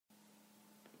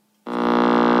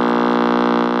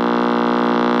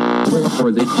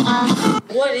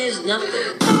What is nothing?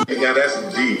 Yeah, that's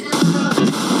deep.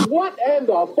 What in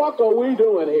the fuck are we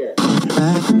doing here?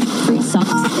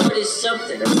 What is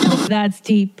something? That's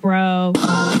deep, bro.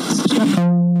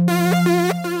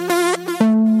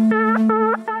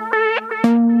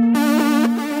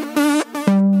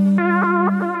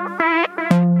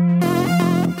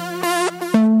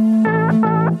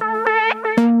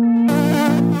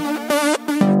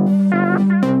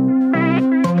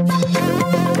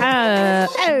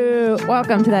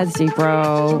 Welcome to That's Deep,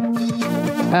 Bro.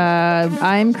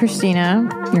 I'm Christina,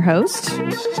 your host,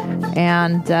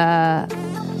 and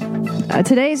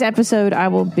today's episode I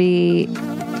will be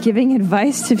giving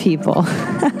advice to people.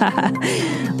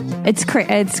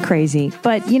 It's crazy,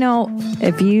 but you know,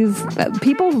 if you've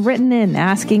people written in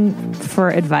asking for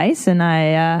advice, and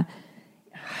I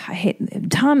hate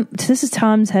Tom. This is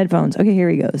Tom's headphones. Okay, here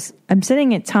he goes. I'm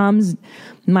sitting at Tom's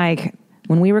mic.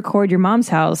 When we record Your Mom's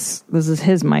House, this is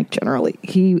his mic generally.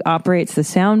 He operates the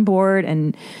soundboard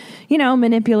and, you know,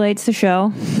 manipulates the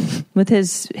show with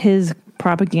his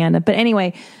propaganda. But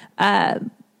anyway,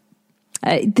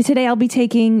 today I'll be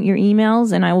taking your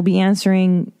emails and I will be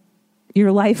answering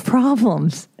your life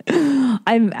problems.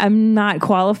 I'm not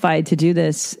qualified to do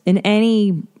this in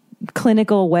any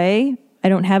clinical way. I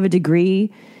don't have a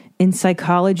degree in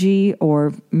psychology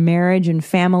or marriage and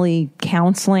family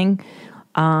counseling.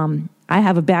 I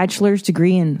have a bachelor's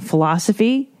degree in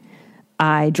philosophy.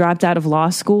 I dropped out of law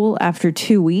school after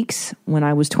 2 weeks when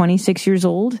I was 26 years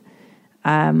old.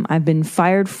 I've been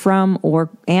fired from or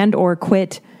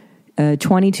quit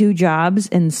 22 jobs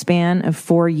in the span of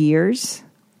 4 years.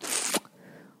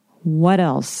 What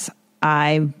else?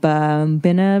 I've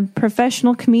been a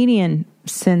professional comedian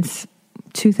since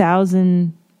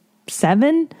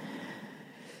 2007.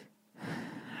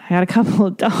 I got a couple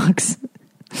of dogs.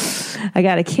 I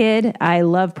got a kid. I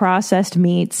love processed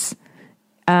meats.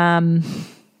 And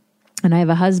I have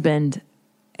a husband.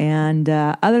 And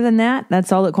other than that,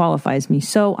 that's all that qualifies me.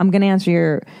 So I'm going to answer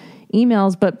your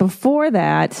emails. But before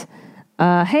that,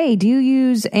 hey, do you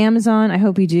use Amazon? I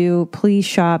hope you do. Please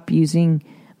shop using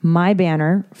my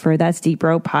banner for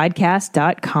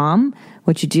that'sdeepbropodcast.com.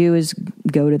 What you do is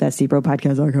go to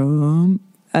that'sdeepbropodcast.com.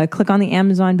 Click on the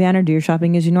Amazon banner, do your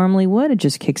shopping as you normally would. It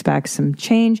just kicks back some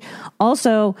change.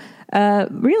 Also,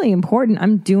 really important,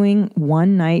 I'm doing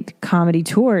one-night comedy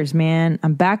tours, man.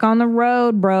 I'm back on the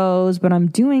road, bros, but I'm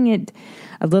doing it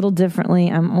a little differently.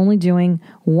 I'm only doing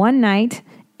one night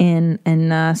in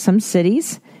some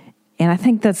cities, and I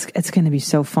think it's going to be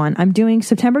so fun. I'm doing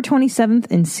September 27th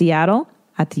in Seattle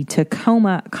at the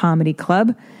Tacoma Comedy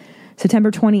Club, September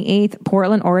 28th,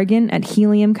 Portland, Oregon at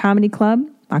Helium Comedy Club,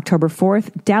 October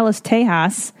 4th, Dallas,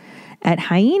 Tejas at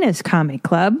Hyenas Comedy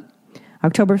Club.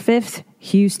 October 5th,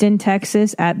 Houston,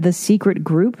 Texas at The Secret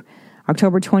Group.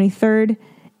 October 23rd,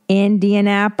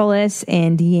 Indianapolis,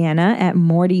 Indiana at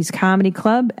Morty's Comedy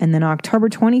Club. And then October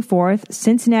 24th,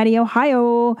 Cincinnati,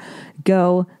 Ohio.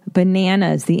 Go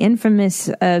bananas. The infamous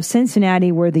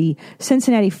Cincinnati, where the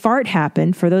Cincinnati fart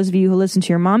happened. For those of you who listen to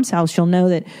Your Mom's House, you'll know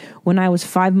that when I was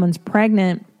 5 months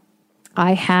pregnant,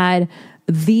 I had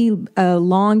the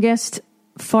longest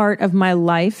fart of my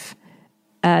life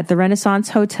at the Renaissance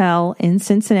Hotel in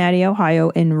Cincinnati,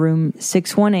 Ohio, in room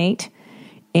 618.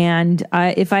 And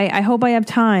I hope I have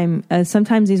time.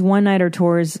 Sometimes these one-nighter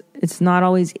tours, it's not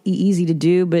always easy to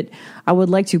do, but I would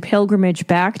like to pilgrimage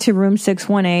back to room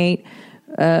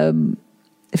 618,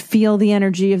 feel the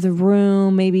energy of the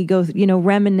room, maybe go,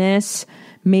 reminisce,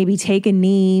 maybe take a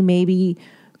knee, maybe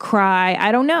cry.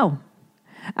 I don't know.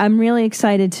 I'm really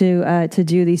excited to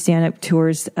do these stand-up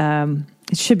tours.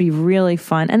 It should be really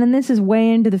fun. And then this is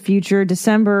way into the future,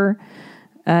 December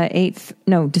 9 and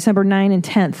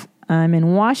 10th. I'm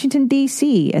in Washington,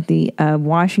 D.C. at the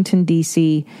Washington,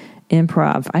 D.C.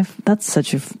 Improv. That's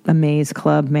such an amaze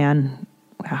club, man.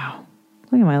 Wow.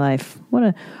 Look at my life.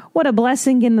 What a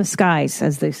blessing in the skies,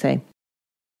 as they say.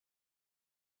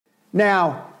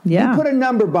 Now, Yeah. you put a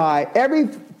number by every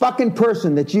fucking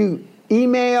person that you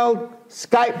emailed,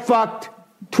 Skype fucked,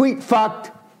 tweet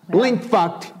fucked, link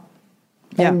fucked.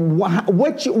 And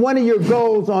which one of your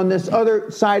goals on this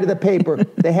other side of the paper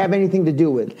they have anything to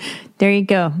do with? There you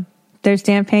go. There's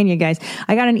Dan Pena, guys.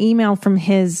 I got an email from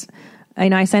his,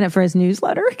 I signed up for his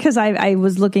newsletter because I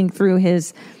was looking through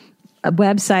his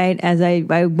website as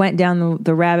I went down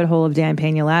the rabbit hole of Dan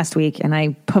Pena last week, and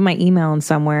I put my email in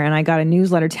somewhere, and I got a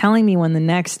newsletter telling me when the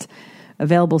next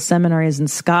available seminar is in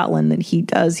Scotland that he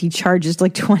does. He charges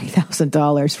like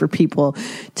 $20,000 for people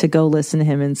to go listen to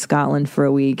him in Scotland for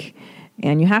a week.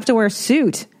 And you have to wear a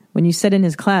suit when you sit in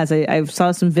his class. I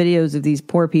saw some videos of these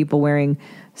poor people wearing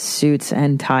suits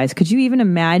and ties. Could you even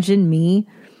imagine me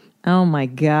Oh my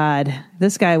God.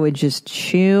 This guy would just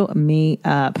chew me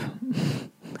up.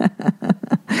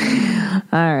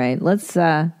 All right, let's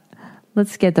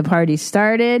get the party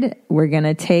started. We're going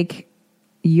to take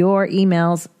your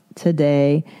emails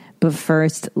today, but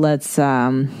first let's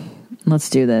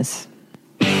do this.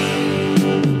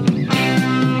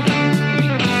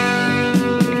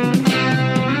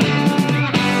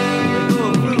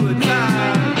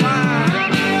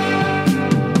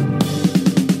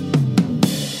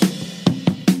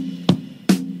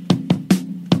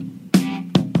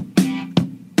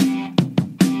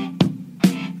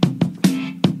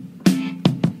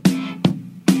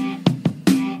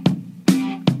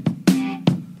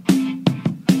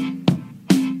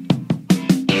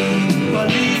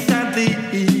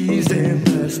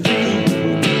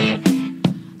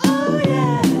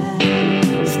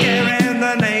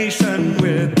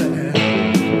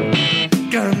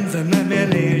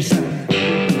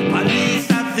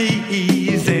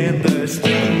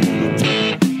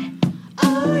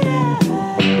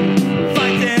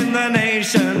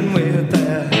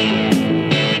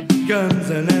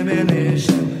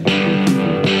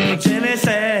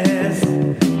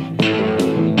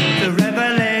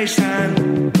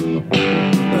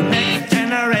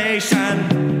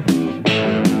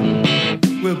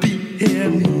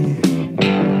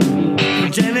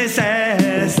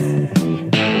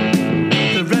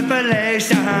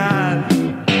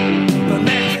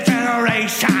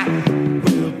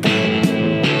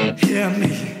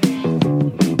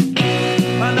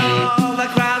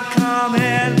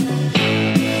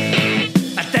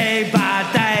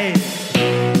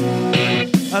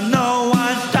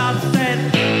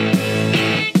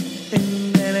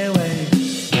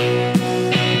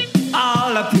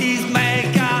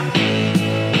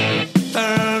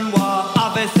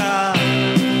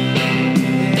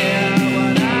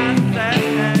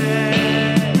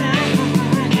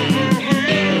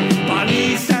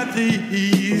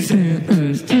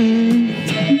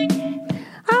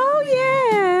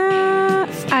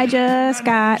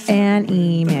 Got an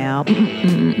email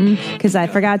because I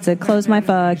forgot to close my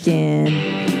fucking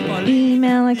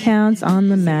email accounts on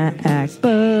the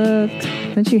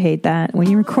MacBook. Don't you hate that when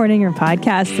you're recording your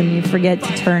podcast and you forget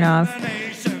to turn off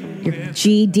your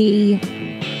GD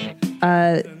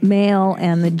mail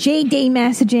and the JD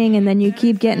messaging, and then you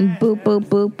keep getting boop boop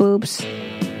boop boops.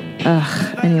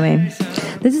 Ugh. Anyway,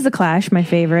 this is The Clash, my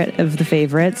favorite of the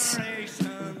favorites.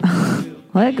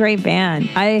 What a great band.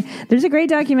 There's a great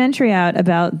documentary out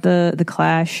about the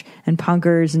Clash and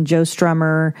punkers and Joe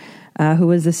Strummer, who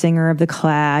was the singer of the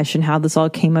Clash, and how this all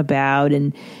came about.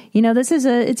 And, you know, it's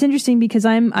interesting because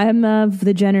I'm of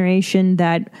the generation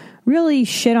that really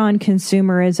shit on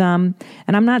consumerism.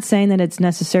 And I'm not saying that it's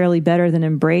necessarily better than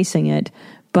embracing it,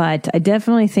 but I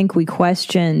definitely think we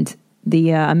questioned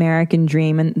the American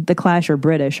dream. And the Clash are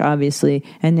British, obviously,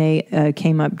 and they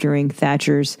came up during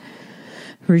Thatcher's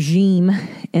regime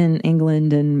in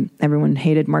England, and everyone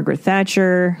hated Margaret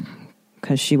Thatcher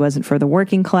because she wasn't for the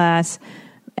working class.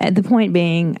 The point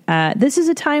being, this is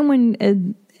a time when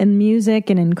in music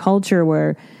and in culture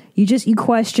where you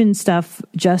question stuff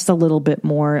just a little bit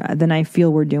more than I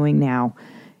feel we're doing now.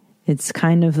 It's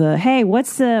kind of hey,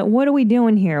 what are we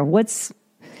doing here?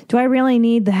 Do I really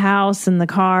need the house and the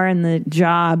car and the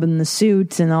job and the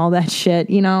suit and all that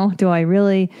shit? You know, do I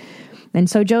really? And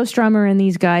so Joe Strummer and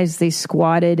these guys, they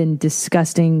squatted in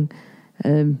disgusting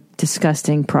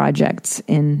projects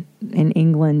in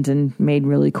England and made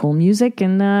really cool music.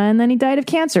 And then he died of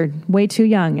cancer, way too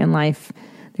young in life.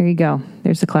 There you go.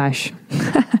 There's The Clash.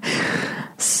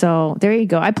 So there you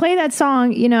go. I play that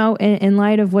song, you know, in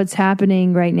light of what's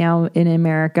happening right now in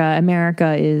America.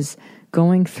 America is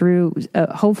going through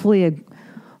hopefully a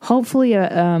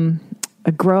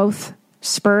growth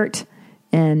spurt.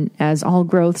 And as all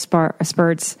growth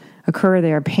spurts occur,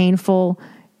 they are painful.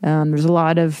 There's a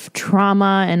lot of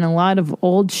trauma and a lot of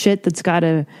old shit that's got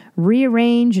to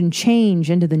rearrange and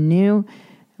change into the new.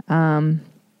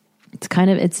 It's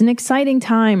an exciting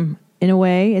time in a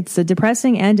way. It's a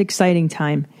depressing and exciting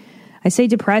time. I say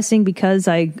depressing because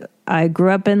I grew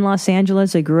up in Los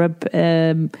Angeles. I grew up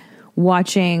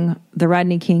watching the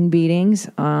Rodney King beatings.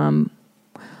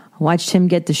 Watched him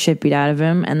get the shit beat out of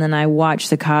him, and then I watched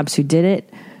the cops who did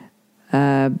it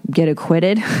get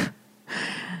acquitted,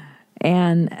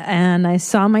 and I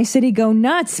saw my city go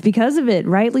nuts because of it.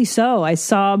 Rightly so. I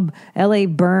saw LA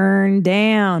burn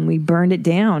down. We burned it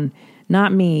down.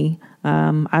 Not me.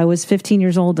 I was 15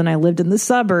 years old and I lived in the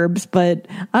suburbs, but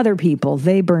other people,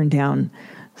 they burned down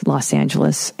Los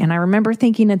Angeles. And I remember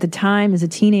thinking at the time as a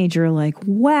teenager, like,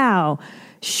 wow,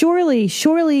 surely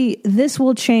this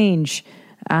will change.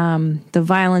 The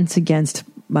violence against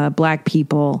black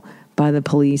people by the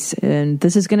police. And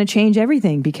this is going to change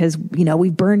everything because,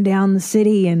 we've burned down the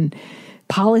city and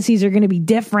policies are going to be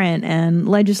different and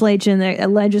legislation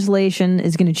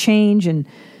is going to change. And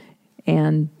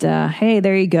hey,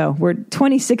 there you go. We're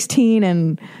 2016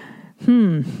 and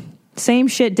same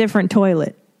shit, different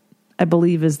toilet, I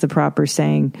believe is the proper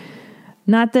saying.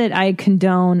 Not that I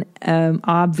condone,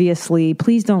 obviously,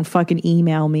 please don't fucking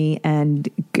email me and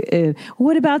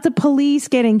what about the police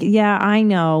getting, yeah, I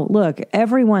know. Look,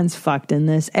 everyone's fucked in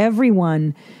this.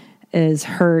 Everyone is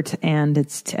hurt and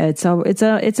it's a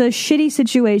shitty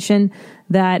situation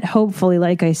that hopefully,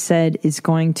 like I said, I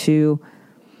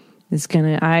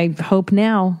hope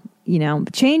now,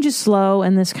 change is slow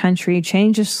in this country.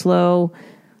 Change is slow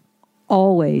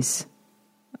always.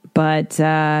 But,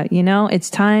 it's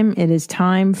time. It is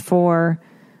time for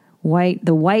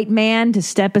the white man to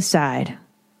step aside.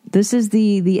 This is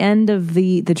the end of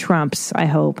the Trumps, I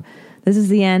hope. This is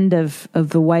the end of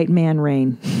the white man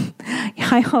reign.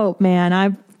 I hope, man.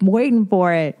 I'm waiting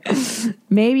for it.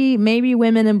 Maybe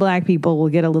women and black people will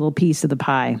get a little piece of the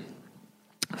pie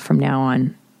from now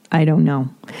on. I don't know.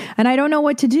 And I don't know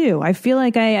what to do. I feel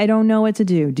like I don't know what to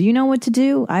do. Do you know what to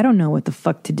do? I don't know what the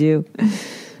fuck to do.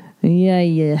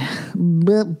 Yeah.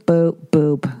 Boop, boop,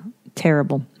 boop.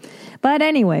 Terrible. But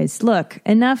anyways, look,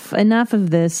 enough of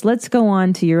this. Let's go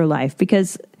on to your life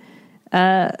because,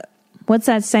 what's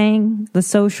that saying? The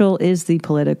social is the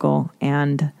political.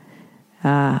 And,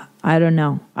 I don't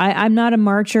know. I'm not a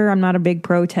marcher. I'm not a big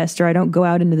protester. I don't go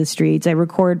out into the streets. I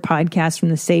record podcasts from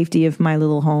the safety of my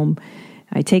little home.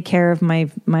 I take care of my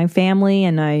family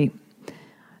and I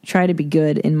try to be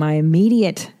good in my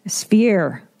immediate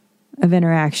sphere of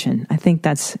interaction. I think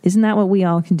isn't that what we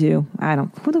all can do?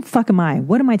 Who the fuck am I?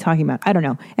 What am I talking about? I don't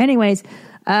know. Anyways,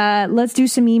 let's do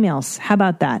some emails. How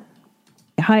about that?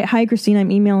 Hi, Christine.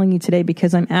 I'm emailing you today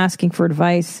because I'm asking for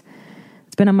advice.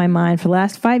 It's been on my mind for the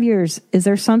last 5 years. Is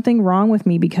there something wrong with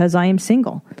me because I am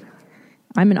single?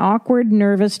 I'm an awkward,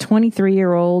 nervous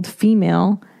 23-year-old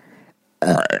female,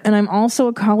 and I'm also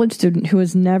a college student who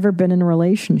has never been in a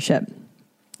relationship.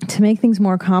 To make things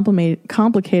more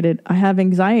complicated, I have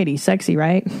anxiety. Sexy,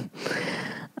 right?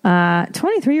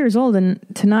 23 years old and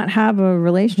to not have a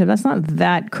relationship, that's not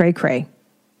that cray-cray.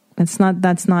 That's not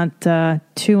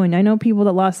too, and I know people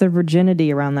that lost their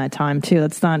virginity around that time too.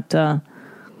 That's not,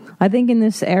 I think in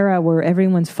this era where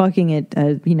everyone's fucking at,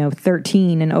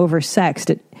 13 and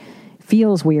oversexed, it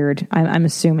feels weird, I'm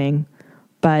assuming.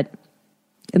 But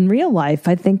in real life,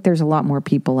 I think there's a lot more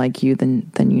people like you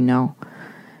than you know.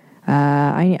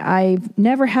 I've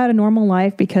never had a normal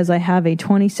life because I have a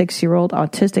 26-year-old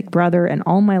autistic brother, and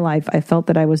all my life I felt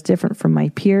that I was different from my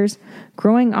peers.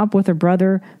 Growing up with a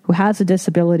brother who has a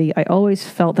disability, I always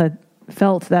felt that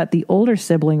the older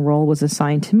sibling role was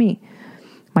assigned to me.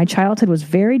 My childhood was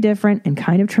very different and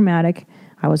kind of traumatic.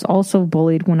 I was also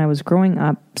bullied when I was growing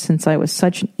up since I was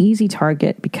such an easy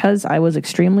target because I was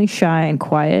extremely shy and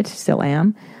quiet, still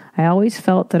am. I always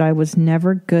felt that I was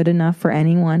never good enough for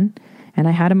anyone, and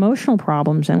I had emotional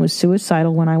problems and was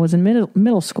suicidal when I was in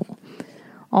middle school.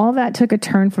 All that took a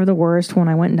turn for the worst when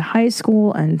I went into high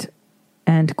school and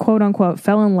quote-unquote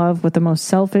fell in love with the most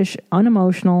selfish,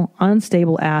 unemotional,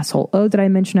 unstable asshole. Oh, did I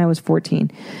mention I was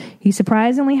 14? He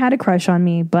surprisingly had a crush on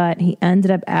me, but he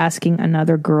ended up asking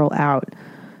another girl out.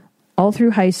 All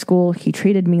through high school, he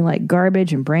treated me like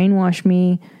garbage and brainwashed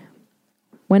me.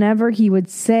 Whenever he would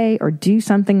say or do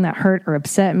something that hurt or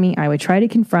upset me, I would try to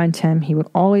confront him. He would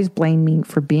always blame me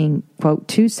for being, quote,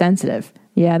 too sensitive.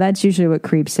 Yeah, that's usually what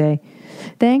creeps say.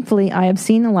 Thankfully, I have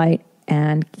seen the light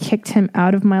and kicked him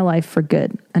out of my life for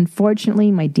good.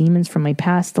 Unfortunately, my demons from my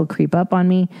past still creep up on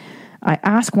me. I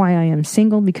ask why I am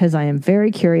single because I am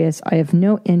very curious. I have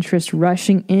no interest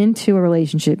rushing into a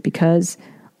relationship because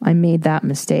I made that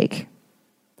mistake.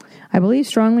 I believe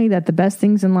strongly that the best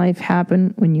things in life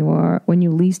happen when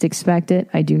you least expect it.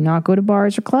 I do not go to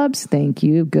bars or clubs. Thank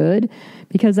you. Good.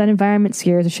 Because that environment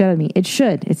scares the shit out of me. It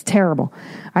should. It's terrible.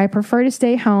 I prefer to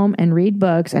stay home and read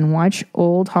books and watch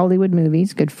old Hollywood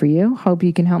movies. Good for you. Hope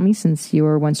you can help me since you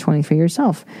were once 23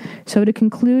 yourself. So to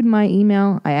conclude my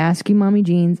email, I ask you, Mommy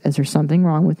Jeans, is there something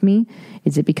wrong with me?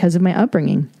 Is it because of my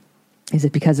upbringing? Is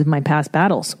it because of my past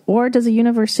battles? Or does the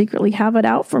universe secretly have it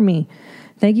out for me?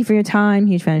 Thank you for your time.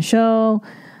 Huge fan of the show.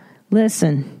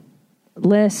 Listen.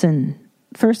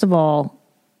 First of all,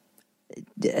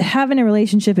 having a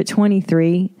relationship at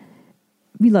 23,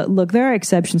 look, there are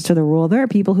exceptions to the rule. There are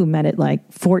people who met at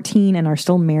like 14 and are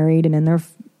still married and in their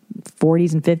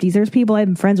 40s and 50s. There's people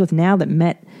I'm friends with now that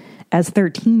met as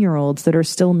 13-year-olds that are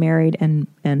still married and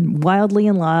wildly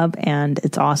in love, and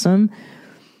it's awesome.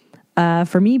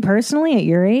 For me personally, at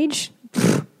your age,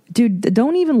 dude,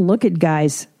 don't even look at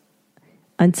guys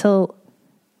until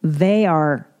they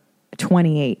are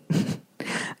 28.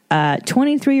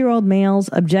 23-year-old males,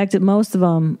 objective, most of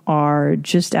them are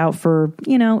just out for,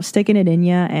 sticking it in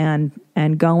you and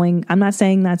going. I'm not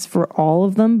saying that's for all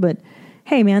of them, but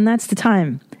hey, man, that's the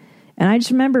time. And I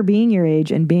just remember being your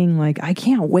age and being like, I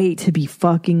can't wait to be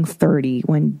fucking 30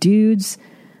 when dudes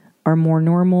are more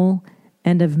normal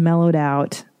and have mellowed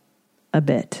out a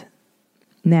bit.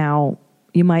 Now,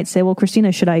 you might say, well,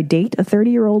 Christina, should I date a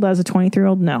 30-year-old as a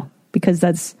 23-year-old? No, because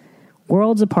that's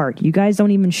worlds apart. You guys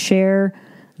don't even share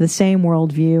the same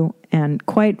worldview. And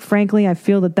quite frankly, I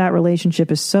feel that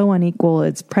relationship is so unequal.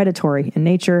 It's predatory in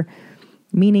nature,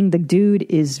 meaning the dude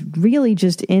is really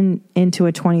just into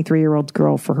a 23-year-old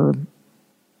girl for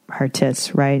her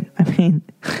tits, right? I mean,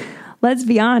 let's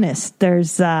be honest.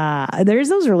 There's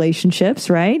those relationships,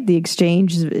 right? The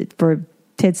exchange for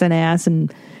tits and ass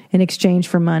and in exchange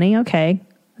for money. Okay,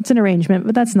 it's an arrangement,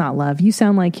 but that's not love. You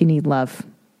sound like you need love.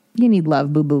 You need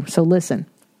love, boo-boo. So listen.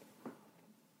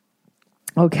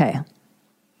 Okay.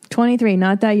 23,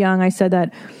 not that young. I said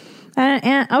that.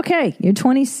 And okay, you're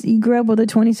 20. You grew up with a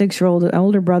 26-year-old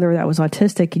older brother that was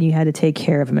autistic, and you had to take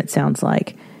care of him. It sounds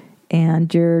like,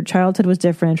 and your childhood was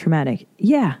different and traumatic.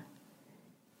 Yeah.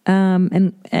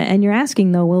 And you're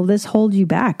asking though, will this hold you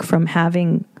back from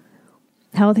having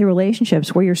healthy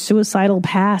relationships? Where your suicidal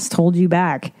past hold you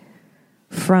back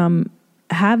from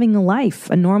having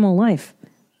a normal life?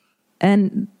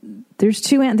 And there's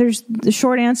the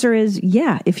short answer is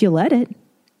yeah, if you let it.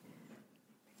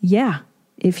 Yeah.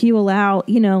 If you allow,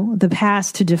 the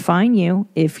past to define you,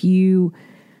 if you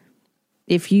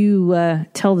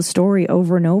tell the story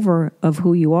over and over of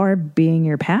who you are being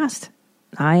your past.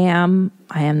 I am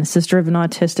the sister of an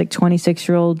autistic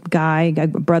 26-year-old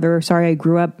brother. Sorry, I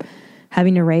grew up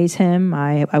having to raise him.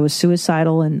 I was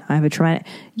suicidal and I have a traumatic.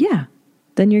 Yeah.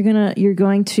 Then you're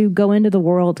going to go into the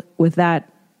world with that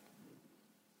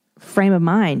frame of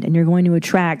mind, and you're going to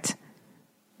attract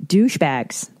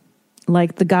douchebags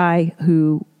like the guy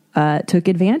who took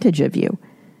advantage of you.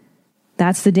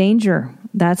 That's the danger.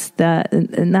 That's the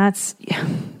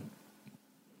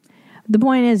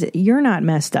point is, you're not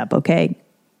messed up, okay?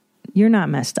 You're not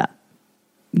messed up.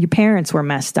 Your parents were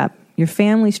messed up. Your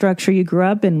family structure you grew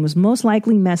up in was most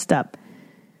likely messed up.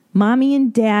 Mommy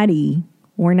and daddy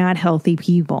were not healthy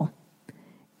people.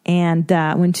 And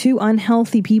when two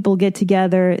unhealthy people get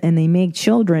together and they make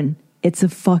children, it's a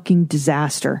fucking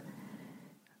disaster.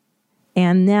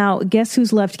 And now, guess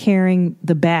who's left carrying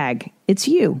the bag? It's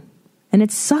you. And it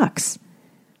sucks.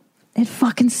 It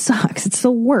fucking sucks. It's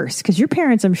the worst. Because your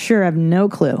parents, I'm sure, have no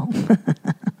clue.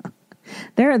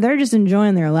 They're just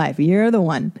enjoying their life. You're the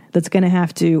one that's going to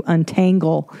have to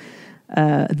untangle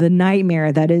the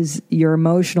nightmare that is your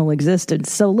emotional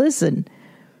existence. So listen,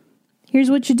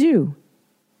 here's what you do.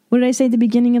 What did I say at the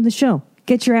beginning of the show?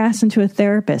 Get your ass into a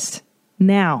therapist.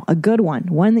 Now, a good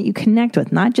one that you connect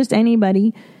with, not just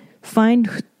anybody.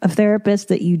 Find a therapist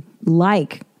that you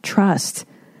like, trust,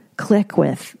 click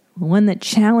with, one that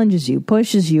challenges you,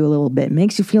 pushes you a little bit,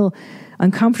 makes you feel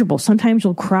uncomfortable. Sometimes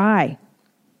you'll cry.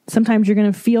 Sometimes you're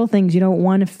going to feel things you don't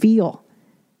want to feel.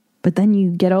 But then you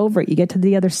get over it. You get to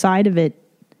the other side of it,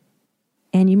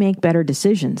 and you make better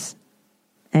decisions,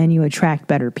 and you attract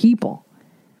better people.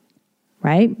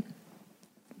 Right?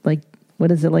 Like,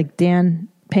 what is it? Like Dan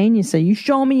Pena say, you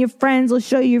show me your friends, I'll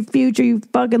show you your future, you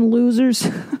fucking losers.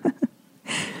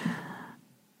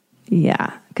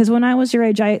 Yeah. Because when I was your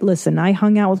age, I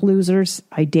hung out with losers.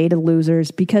 I dated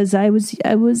losers because I was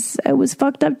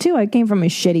fucked up too. I came from a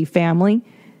shitty family.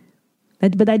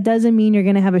 But that doesn't mean you're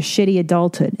going to have a shitty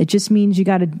adulthood. It just means you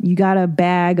got a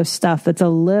bag of stuff that's a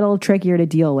little trickier to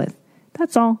deal with.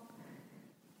 That's all.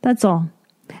 That's all.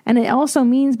 And it also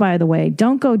means, by the way,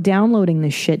 don't go downloading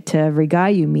this shit to every guy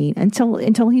you meet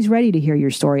until he's ready to hear your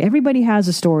story. Everybody has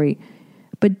a story,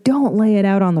 but don't lay it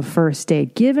out on the first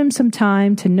date. Give him some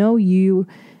time to know you,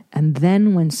 and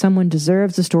then when someone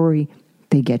deserves a story,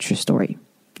 they get your story.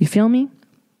 You feel me?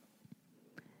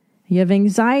 You have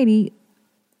anxiety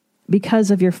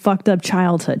because of your fucked up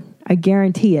childhood. I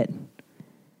guarantee it.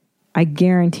 I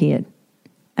guarantee it.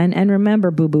 And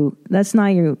remember, boo-boo, that's not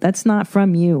you. That's not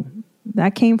from you.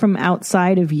 That came from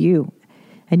outside of you.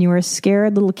 And you were a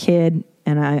scared little kid,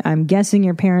 and I'm guessing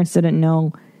your parents didn't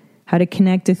know how to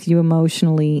connect with you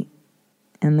emotionally,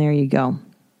 and there you go.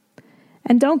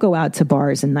 And don't go out to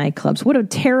bars and nightclubs. What a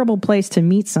terrible place to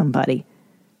meet somebody.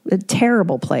 A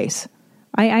terrible place.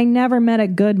 I never met a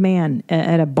good man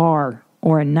at a bar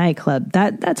or a nightclub.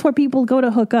 That's where people go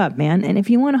to hook up, man. And if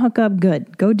you want to hook up,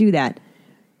 good. Go do that.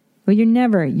 But you're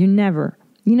never.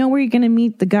 You know where you're going to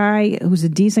meet the guy who's a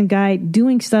decent guy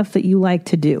doing stuff that you like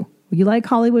to do. You like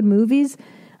Hollywood movies?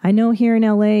 I know here in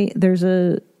LA,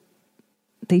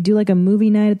 they do like a movie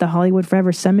night at the Hollywood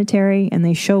Forever Cemetery, and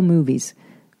they show movies.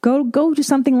 Go to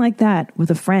something like that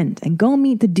with a friend and go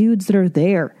meet the dudes that are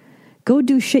there. Go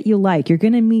do shit you like. You're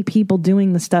going to meet people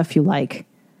doing the stuff you like.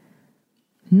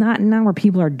 Not now where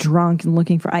people are drunk and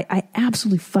looking for... I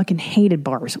absolutely fucking hated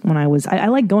bars when I was... I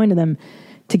like going to them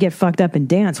to get fucked up and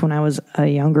dance when I was a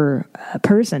younger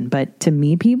person. But to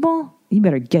meet people, you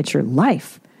better get your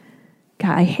life.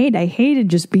 God, I hated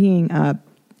just being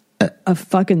a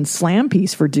fucking slam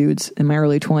piece for dudes in my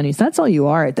early 20s. That's all you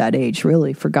are at that age,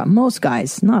 really. Forgot most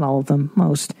guys, not all of them,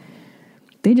 most.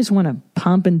 They just want to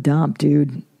pump and dump,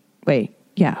 dude. Wait,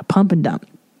 yeah, pump and dump.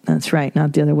 That's right,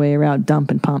 not the other way around,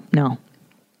 dump and pump. No.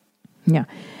 Yeah.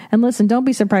 And listen, don't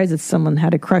be surprised if someone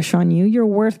had a crush on you. You're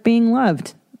worth being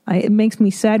loved. It makes me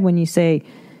sad when you say,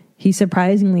 he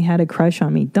surprisingly had a crush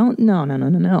on me.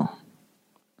 No.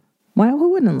 Why? Who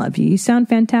wouldn't love you? You sound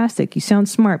fantastic. You sound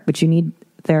smart, but you need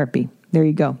therapy. There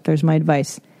you go. There's my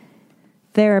advice.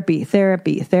 Therapy,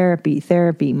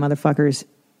 motherfuckers.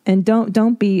 And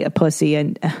don't be a pussy.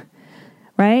 And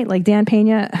right? Like Dan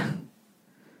Pena.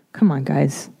 Come on,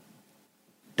 guys.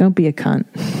 Don't be a cunt.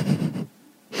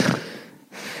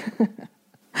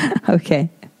 Okay.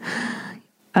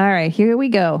 All right, here we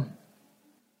go.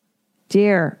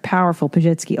 Dear powerful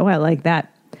Pajitsky. Oh, I like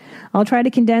that. I'll try to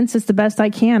condense this the best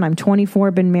I can. I'm 24,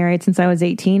 been married since I was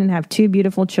 18, and have 2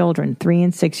 beautiful children, 3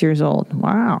 and 6 years old.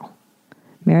 Wow.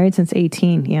 Married since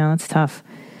 18. Yeah, that's tough.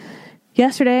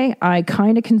 Yesterday, I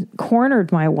kind of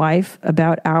cornered my wife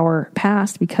about our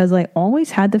past because I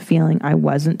always had the feeling I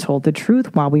wasn't told the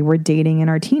truth while we were dating in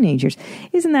our teenagers.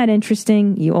 Isn't that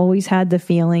interesting? You always had the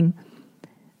feeling.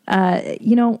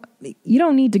 You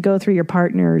don't need to go through your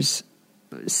partner's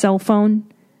cell phone.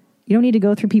 You don't need to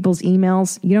go through people's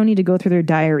emails. You don't need to go through their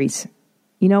diaries.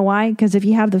 You know why? Because if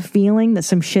you have the feeling that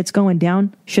some shit's going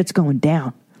down, shit's going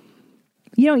down.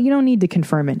 You don't need to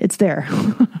confirm it. It's there.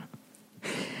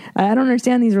 I don't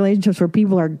understand these relationships where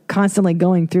people are constantly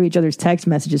going through each other's text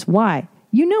messages. Why?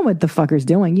 You know what the fucker's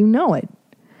doing. You know it.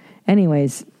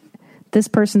 Anyways, this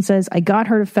person says, I got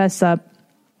her to fess up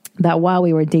that while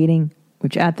we were dating,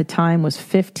 which at the time was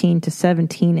 15 to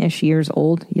 17-ish years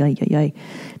old,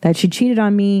 that she cheated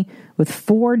on me with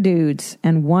 4 dudes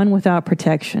and 1 without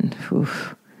protection.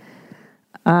 Oof.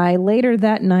 I later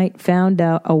that night found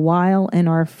a while in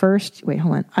our first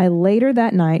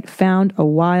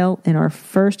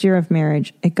year of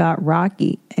marriage, it got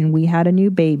rocky and we had a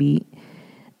new baby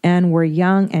and we're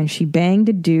young, and she banged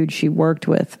a dude she worked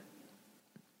with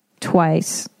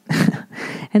twice.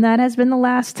 And that has been the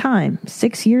last time,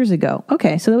 6 years ago.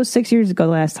 Okay, so that was 6 years ago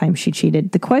the last time she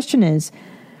cheated. The question is,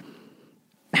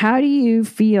 how do you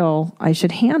feel I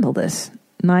should handle this?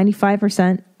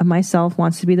 95% of myself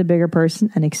wants to be the bigger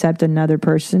person and accept another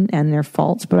person and their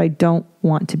faults, but I don't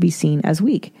want to be seen as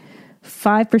weak.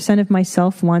 5% of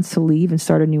myself wants to leave and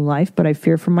start a new life, but I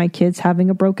fear for my kids having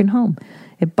a broken home.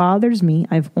 It bothers me.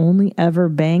 I've only ever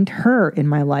banged her in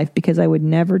my life because I would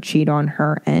never cheat on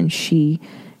her, and she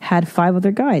had 5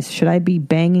 other guys. Should I be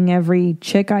banging every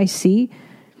chick I see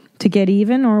to get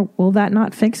even, or will that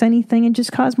not fix anything and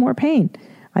just cause more pain?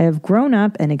 I have grown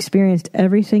up and experienced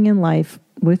everything in life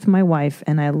with my wife,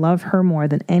 and I love her more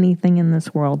than anything in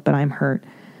this world, but I'm hurt.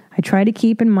 I try to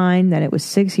keep in mind that it was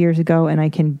 6 years ago, and I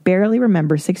can barely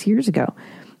remember 6 years ago.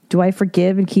 Do I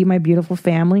forgive and keep my beautiful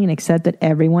family and accept that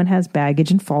everyone has baggage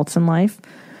and faults in life?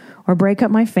 Or break up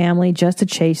my family just to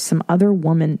chase some other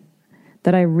woman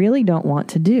that I really don't want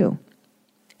to do?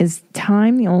 Is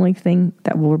time the only thing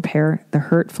that will repair the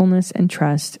hurtfulness and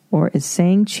trust, or is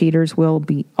saying cheaters will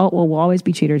always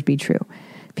be cheaters be true?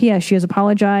 P.S. She has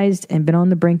apologized and been on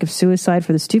the brink of suicide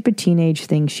for the stupid teenage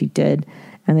things she did,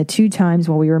 and the 2 times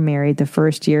while we were married the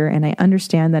first year, and I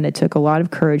understand that it took a lot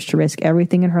of courage to risk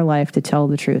everything in her life to tell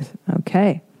the truth.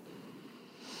 Okay.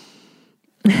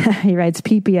 He writes,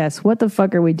 PPS, what the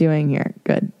fuck are we doing here?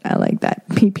 Good. I like that.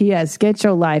 PPS, get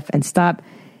your life and stop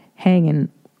hanging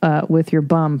with your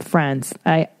bum friends.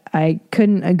 I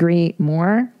couldn't agree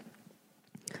more.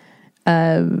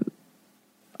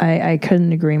 I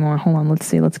couldn't agree more. Hold on, let's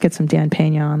see. Let's get some Dan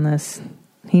Pena on this.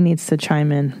 He needs to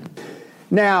chime in.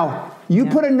 Now, you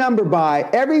put a number by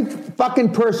every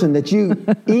fucking person that you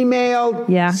emailed,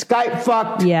 Skype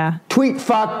fucked, tweet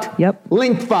fucked,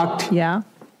 link fucked. Yeah.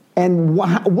 And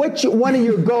which one of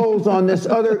your goals on this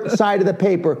other side of the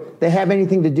paper they have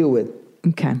anything to do with?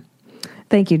 Okay.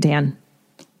 Thank you, Dan.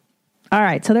 All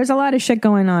right. So there's a lot of shit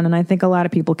going on, and I think a lot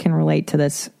of people can relate to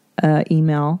this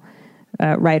email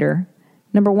writer.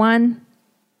 Number one,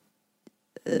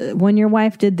 when your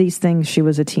wife did these things, she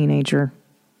was a teenager.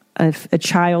 A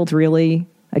child, really.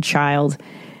 a child.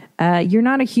 You're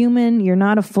not a human. You're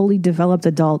not a fully developed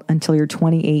adult until you're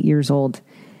 28 years old.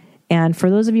 And for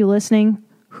those of you listening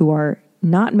who are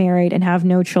not married and have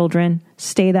no children,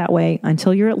 stay that way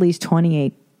until you're at least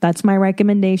 28. That's my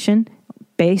recommendation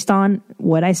based on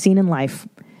what I've seen in life.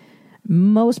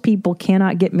 Most people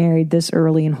cannot get married this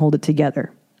early and hold it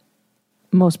together.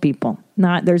 Most people.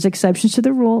 There's exceptions to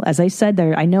the rule. As I said,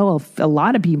 I know a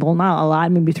lot of people, not a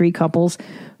lot, maybe 3 couples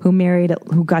who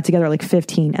got together at like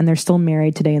 15 and they're still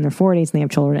married today in their 40s and they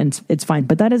have children, and it's fine.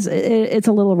 But it's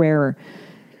a little rarer.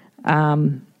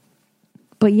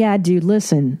 But yeah, dude,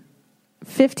 listen,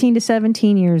 15 to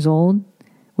 17 years old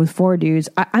with 4 dudes.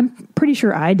 I'm pretty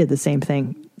sure I did the same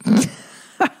thing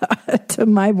to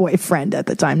my boyfriend at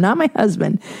the time, not my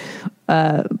husband.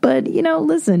 But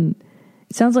listen,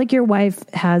 it sounds like your wife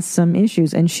has some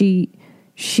issues, and she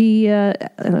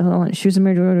was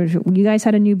married. You guys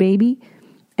had a new baby,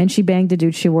 and she banged a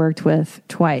dude she worked with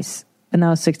twice, and that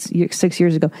was 6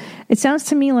 years ago. It sounds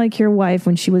to me like your wife,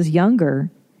 when she was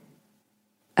younger,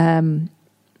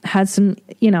 had some,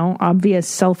 obvious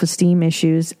self-esteem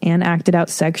issues and acted out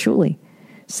sexually.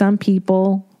 Some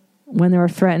people, when they're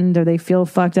threatened or they feel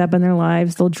fucked up in their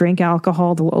lives, they'll drink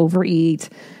alcohol, they'll overeat,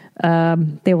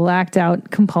 they will act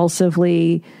out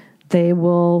compulsively, they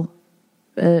will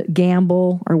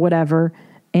gamble or whatever.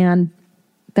 And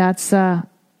that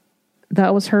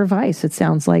was her vice, it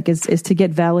sounds like, is to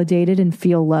get validated and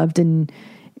feel loved and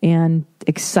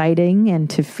exciting and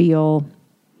to feel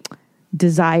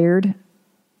desired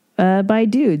by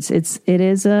dudes. It's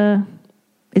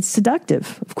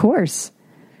seductive, of course.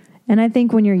 And I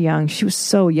think when you're young, she was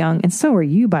so young, and so are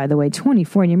you, by the way,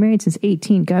 24, and you're married since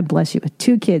 18. God bless you, with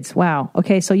 2 kids. Wow.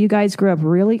 Okay, so you guys grew up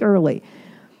really early.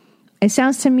 It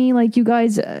sounds to me like you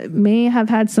guys may have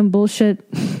had some bullshit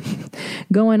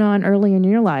going on early in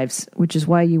your lives, which is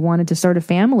why you wanted to start a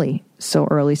family so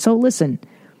early. So listen,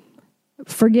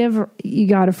 you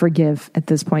got to forgive at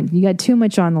this point. You got too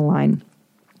much on the line.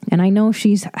 And I know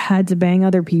she's had to bang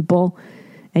other people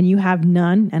and you have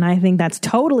none. And I think that's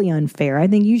totally unfair. I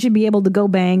think you should be able to go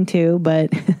bang too,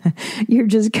 but you're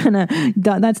just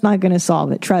that's not gonna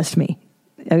solve it. Trust me.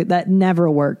 That never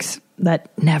works. That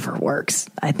never works.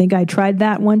 I think I tried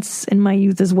that once in my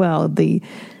youth as well. The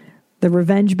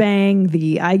revenge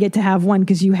bang, I get to have one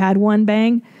because you had one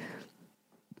bang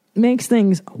makes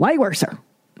things way worse.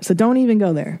 So don't even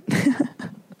go there.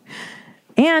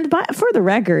 And for the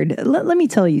record, let me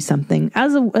tell you something.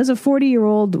 As a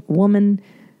 40-year-old woman,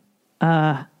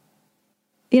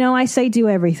 I say do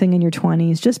everything in your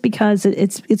 20s just because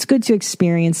it's good to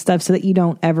experience stuff so that you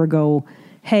don't ever go,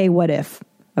 hey, what if?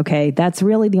 Okay, that's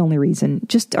really the only reason.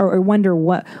 Just or wonder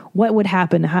what would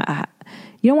happen.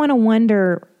 You don't want to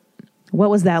wonder what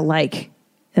was that like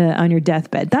on your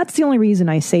deathbed. That's the only reason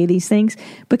I say these things.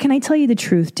 But can I tell you the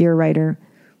truth, dear writer?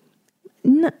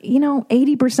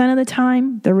 80% of the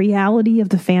time, the reality of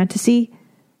the fantasy,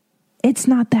 it's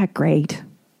not that great.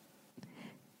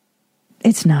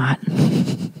 It's not.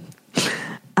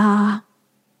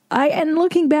 And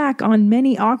looking back on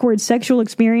many awkward sexual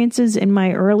experiences in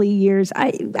my early years,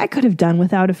 I could have done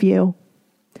without a few.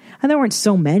 And there weren't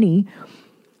so many,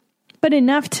 but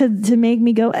enough to make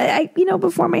me go,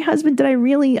 before my husband, did I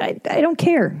really, I don't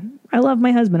care. I love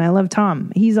my husband. I love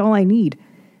Tom. He's all I need.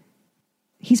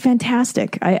 He's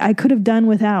fantastic. I could have done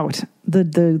without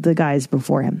the guys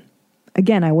before him.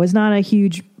 Again, I was not a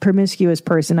huge promiscuous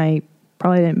person. I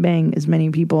probably didn't bang as many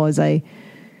people as I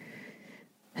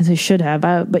should have.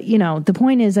 But the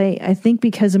point is, I think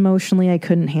because emotionally I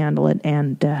couldn't handle it,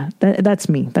 and that's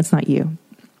me. That's not you.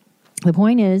 The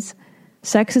point is,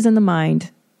 sex is in the mind,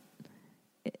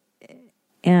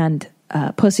 and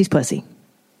pussy's pussy.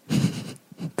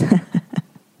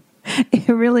 It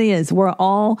really is. We're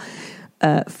all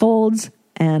folds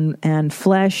and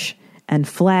flesh and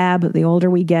flab. The older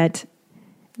we get,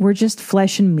 we're just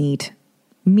flesh and meat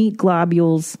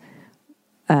globules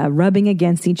rubbing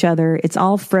against each other. It's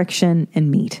all friction and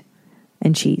meat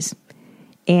and cheese,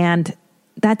 and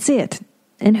that's it.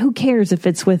 And who cares if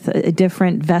it's with a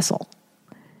different vessel,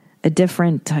 a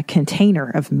different container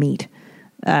of meat?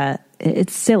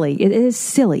 It's silly. It is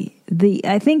silly.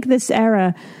 I think this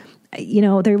era,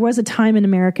 there was a time in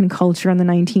American culture in the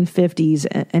 1950s,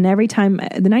 and every time,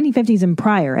 the 1950s and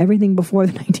prior, everything before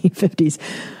the 1950s,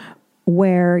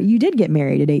 where you did get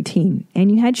married at 18,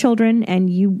 and you had children, and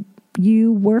you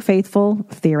were faithful,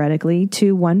 theoretically,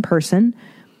 to one person,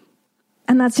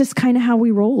 and that's just kind of how we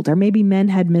rolled. Or maybe men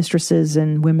had mistresses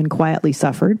and women quietly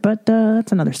suffered, but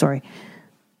that's another story.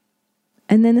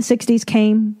 And then the 60s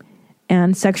came,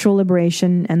 and sexual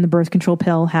liberation and the birth control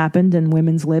pill happened, and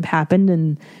women's lib happened,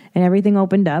 and everything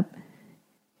opened up.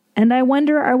 And I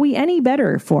wonder, are we any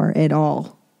better for it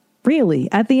all?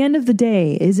 Really, at the end of the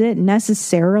day, is it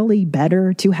necessarily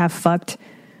better to have fucked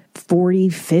 40,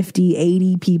 50,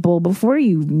 80 people before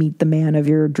you meet the man of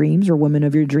your dreams or woman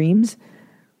of your dreams?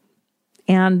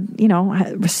 And, you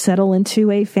know, settle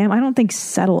into a family. I don't think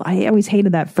settle. I always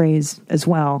hated that phrase as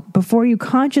well. Before you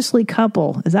consciously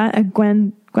couple. Is that a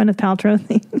Gwyneth Paltrow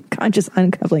thing? Conscious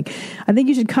uncoupling. I think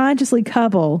you should consciously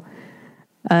couple.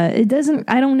 It doesn't,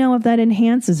 I don't know if that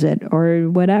enhances it or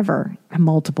whatever.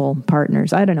 Multiple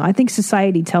partners. I don't know. I think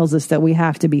society tells us that we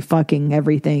have to be fucking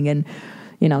everything. And,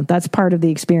 you know, that's part of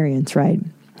the experience, right?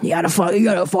 You gotta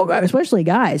fuck, especially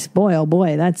guys. Boy, oh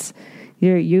boy,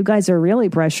 you guys are really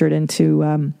pressured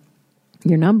into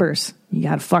your numbers. You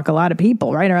got to fuck a lot of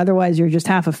people, right? Or otherwise you're just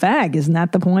half a fag. Isn't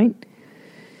that the point?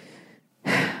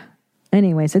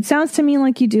 Anyways, it sounds to me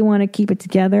like you do want to keep it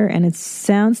together, and it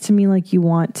sounds to me like you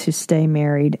want to stay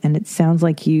married, and it sounds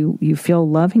like you feel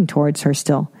loving towards her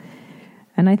still.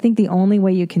 And I think the only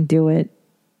way you can do it,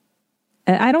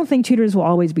 I don't think cheaters will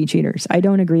always be cheaters. I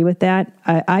don't agree with that.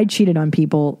 I cheated on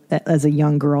people as a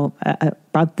young girl,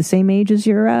 about the same age as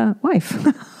your wife.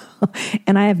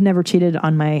 And I have never cheated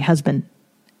on my husband.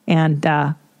 And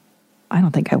I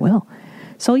don't think I will.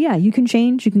 So yeah, you can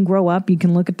change. You can grow up. You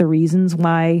can look at the reasons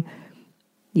why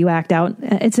you act out.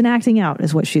 It's an acting out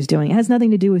is what she's doing. It has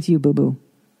nothing to do with you, boo-boo,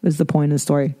 is the point of the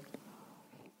story.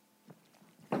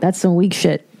 That's some weak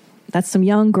shit. That's some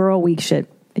young girl weak shit.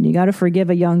 And you got to forgive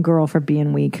a young girl for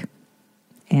being weak.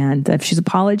 And if she's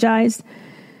apologized,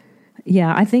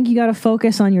 yeah, I think you got to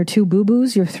focus on your two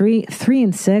boo-boos, your 3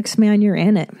 and 6, man, you're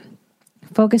in it.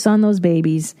 Focus on those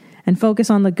babies and focus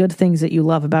on the good things that you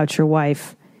love about your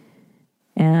wife.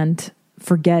 And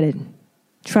forget it.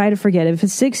 Try to forget it. If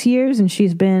it's 6 years and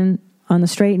she's been on the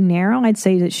straight and narrow, I'd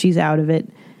say that she's out of it.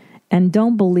 And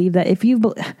don't believe that.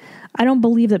 I don't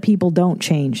believe that people don't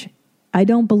change. I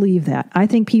don't believe that. I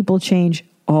think people change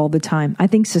all the time. I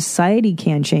think society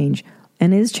can change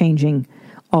and is changing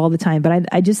all the time. But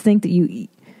I just think that you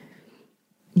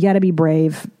got to be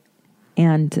brave,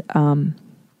 and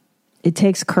it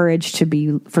takes courage to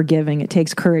be forgiving. It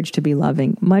takes courage to be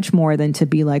loving, much more than to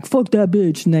be like, fuck that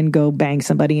bitch, and then go bang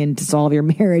somebody and dissolve your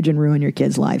marriage and ruin your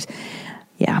kids' lives.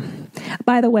 Yeah.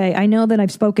 By the way, I know that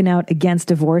I've spoken out against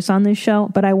divorce on this show,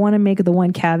 but I want to make the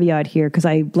one caveat here, because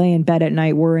I lay in bed at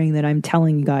night worrying that I'm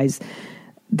telling you guys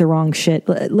the wrong shit.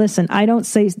 Listen, I don't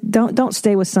say don't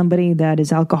stay with somebody that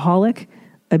is alcoholic,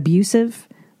 abusive,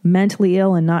 mentally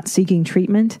ill, and not seeking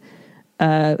treatment.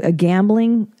 A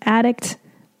gambling addict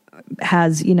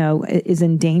is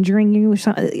endangering you.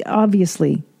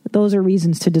 Obviously, those are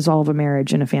reasons to dissolve a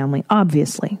marriage and a family.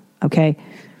 Obviously, okay.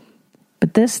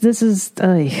 But this is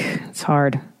it's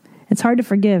hard. It's hard to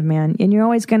forgive, man. And you're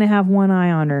always going to have one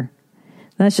eye on her.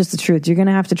 That's just the truth. You're going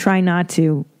to have to try not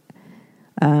to.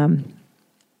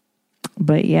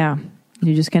 But yeah,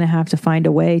 you're just going to have to find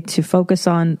a way to focus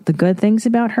on the good things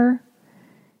about her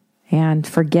and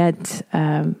forget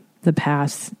the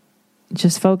past.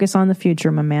 Just focus on the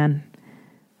future, my man.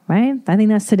 Right? I think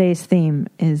that's today's theme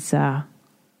is, at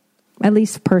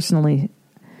least personally,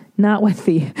 not with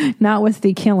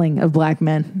the killing of black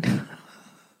men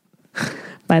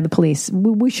by the police.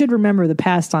 We should remember the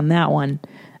past on that one,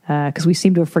 because we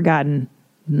seem to have forgotten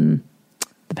the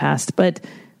past. But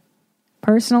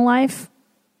personal life,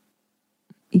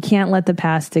 you can't let the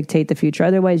past dictate the future.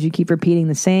 Otherwise, you keep repeating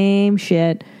the same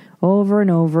shit over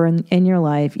and over in your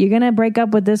life. You're going to break up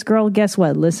with this girl. Guess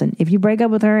what? Listen, if you break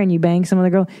up with her and you bang some other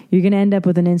girl, you're going to end up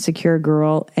with an insecure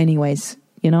girl anyways.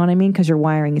 You know what I mean? Because your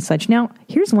wiring is such. Now,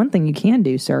 here's one thing you can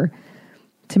do, sir,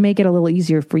 to make it a little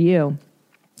easier for you,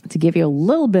 to give you a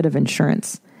little bit of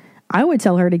insurance. I would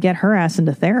tell her to get her ass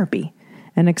into therapy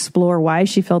and explore why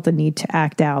she felt the need to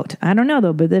act out. I don't know,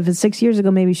 though, but if it's 6 years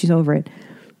ago, maybe she's over it.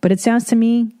 But it sounds to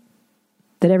me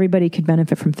that everybody could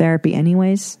benefit from therapy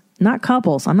anyways. Not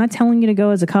couples. I'm not telling you to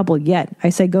go as a couple yet. I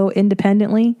say go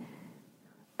independently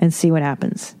and see what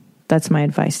happens. That's my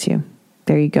advice to you.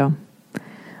 There you go.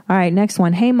 All right, next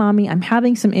one. Hey, mommy, I'm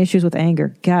having some issues with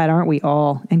anger. God, aren't we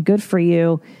all? And good for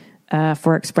you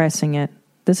for expressing it.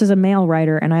 This is a male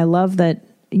writer, and I love that,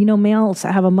 males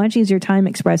have a much easier time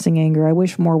expressing anger. I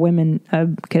wish more women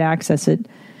could access it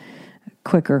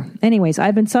quicker. Anyways,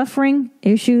 I've been suffering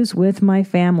issues with my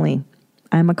family.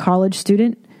 I'm a college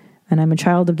student, and I'm a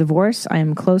child of divorce. I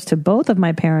am close to both of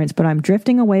my parents, but I'm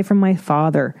drifting away from my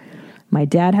father. My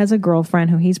dad has a girlfriend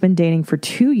who he's been dating for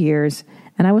 2 years,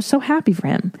 and I was so happy for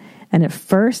him. And at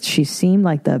first, she seemed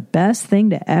like the best thing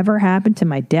to ever happen to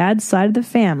my dad's side of the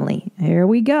family. Here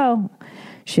we go.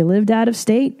 She lived out of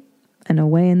state and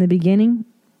away in the beginning,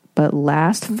 But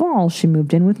last fall, she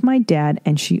moved in with my dad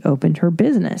and she opened her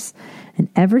business. And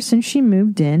ever since she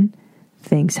moved in,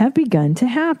 things have begun to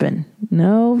happen.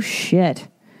 No shit.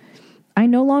 I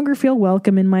no longer feel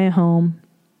welcome in my home.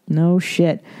 No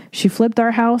shit. She flipped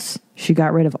our house. She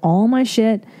got rid of all my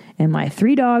shit. And my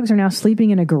 3 dogs are now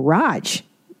sleeping in a garage.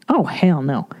 Oh, hell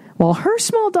no. While her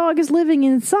small dog is living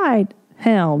inside.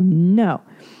 Hell no.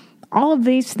 All of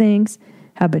these things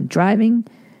have been driving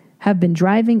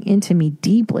into me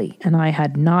deeply, and I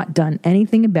had not done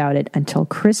anything about it until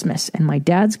Christmas, and my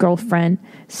dad's girlfriend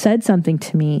said something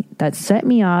to me that set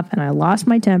me off, and I lost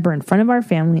my temper in front of our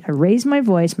family. I raised my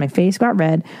voice, my face got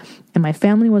red, and my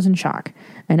family was in shock.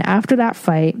 And after that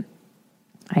fight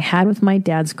I had with my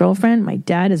dad's girlfriend, my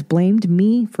dad has blamed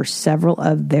me for several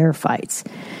of their fights.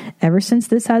 Ever since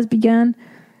this has begun,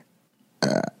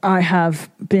 I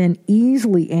have been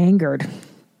easily angered.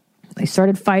 I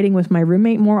started fighting with my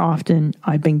roommate more often.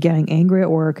 I've been getting angry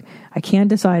at work. I can't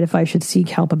decide if I should seek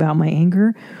help about my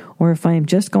anger or if I am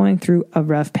just going through a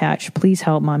rough patch. Please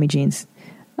help, Mommy Jeans.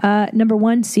 Number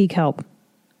 1, seek help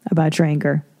about your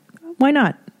anger. Why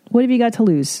not? What have you got to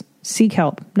lose? Seek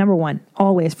help. Number 1,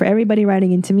 always. For everybody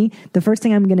writing into me, the first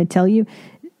thing I'm going to tell you,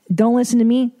 don't listen to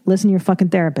me, listen to your fucking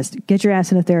therapist. Get your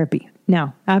ass into therapy.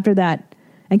 Now, after that,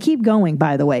 and keep going,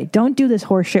 by the way. Don't do this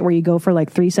horse shit where you go for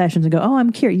like 3 sessions and go, oh,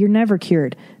 I'm cured. You're never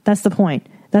cured. That's the point.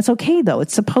 That's okay, though.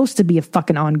 It's supposed to be a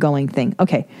fucking ongoing thing.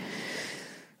 Okay.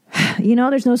 You know,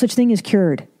 there's no such thing as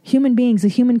cured. Human beings, the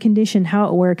human condition, how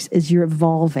it works is you're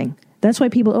evolving. That's why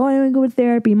people, oh, I don't go to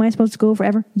therapy. Am I supposed to go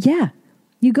forever? Yeah.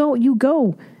 You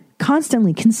go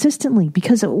constantly, consistently.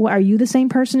 Because are you the same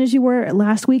person as you were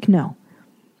last week? No.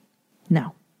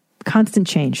 Constant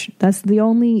change. That's the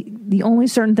only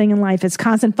certain thing in life. It's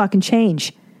constant fucking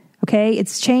change. Okay?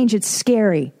 It's change. It's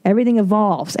scary. Everything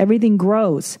evolves. Everything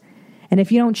grows. And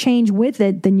if you don't change with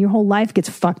it, then your whole life gets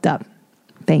fucked up.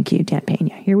 Thank you, Dan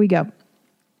Pena. Here we go.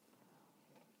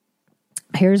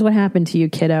 Here's what happened to you,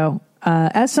 kiddo.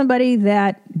 As somebody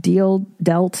that deals,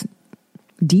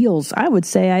 I would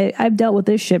say I've dealt with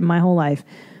this shit my whole life.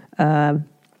 By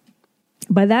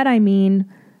that I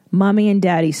mean mommy and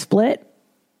daddy split.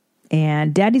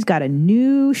 And daddy's got a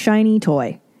new shiny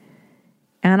toy.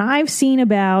 And I've seen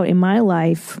about, in my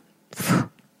life,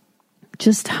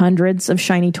 just hundreds of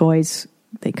shiny toys.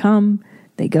 They come,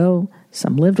 they go.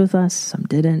 Some lived with us, some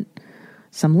didn't.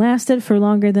 Some lasted for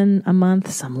longer than a month.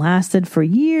 Some lasted for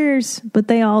years. But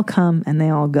they all come and they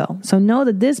all go. So know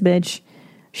that this bitch,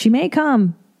 she may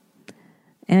come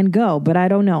and go. But I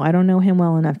don't know. I don't know him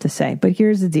well enough to say. But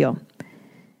here's the deal.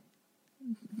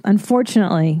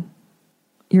 Unfortunately,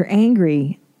 you're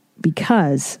angry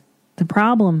because the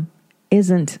problem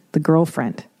isn't the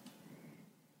girlfriend.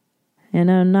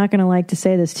 And I'm not going to like to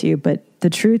say this to you, but the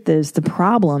truth is the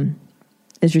problem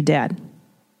is your dad.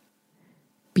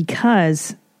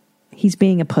 Because he's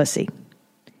being a pussy.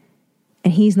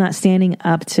 And he's not standing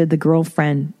up to the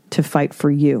girlfriend to fight for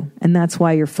you. And that's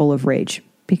why you're full of rage.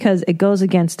 Because it goes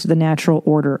against the natural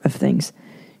order of things.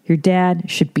 Your dad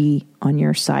should be on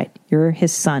your side. You're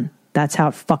his son. That's how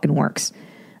it fucking works.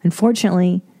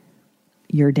 Unfortunately,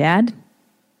 your dad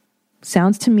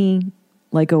sounds to me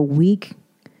like a weak,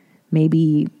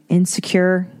 maybe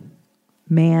insecure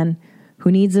man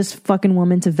who needs this fucking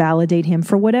woman to validate him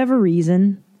for whatever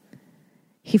reason.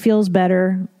 He feels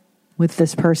better with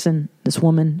this person, this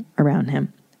woman around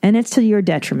him. And it's to your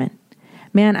detriment.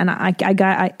 Man, and I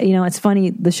it's funny,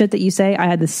 the shit that you say, I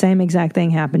had the same exact thing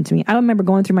happen to me. I remember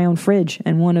going through my own fridge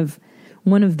and one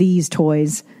of these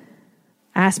toys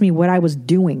asked me what I was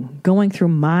doing, going through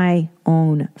my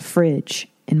own fridge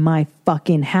in my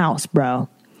fucking house, bro.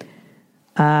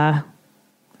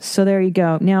 So there you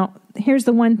go. Now, here's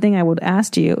the one thing I would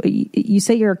ask you. You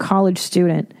say you're a college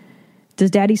student.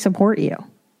 Does daddy support you?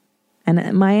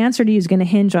 And my answer to you is going to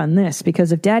hinge on this,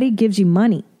 because if daddy gives you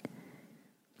money,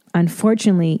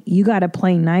 unfortunately, you got to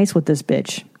play nice with this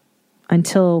bitch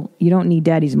until you don't need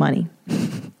daddy's money.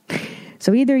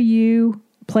 So either you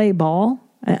play ball.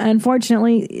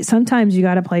 Unfortunately, sometimes you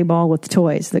got to play ball with the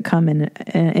toys that come in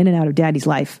and out of daddy's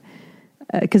life.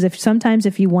 Because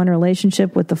if you want a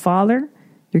relationship with the father,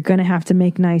 you're going to have to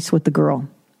make nice with the girl.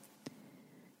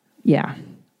 Yeah.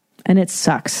 And it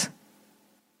sucks.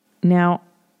 Now,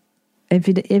 if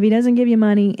he doesn't give you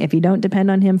money, if you don't depend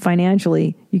on him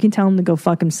financially, you can tell him to go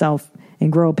fuck himself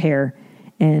and grow a pair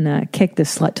and kick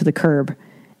this slut to the curb.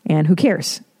 And who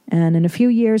cares? And in a few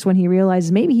years, when he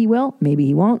realizes maybe he will, maybe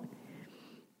he won't,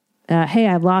 hey,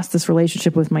 I've lost this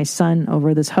relationship with my son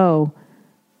over this hoe.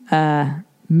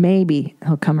 Maybe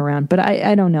he'll come around. But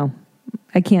I don't know.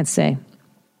 I can't say.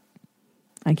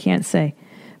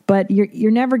 But But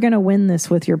you're never going to win this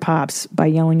with your pops by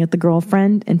yelling at the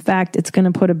girlfriend. In fact, it's going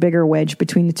to put a bigger wedge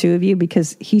between the two of you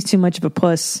because he's too much of a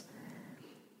puss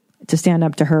to stand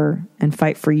up to her and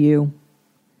fight for you.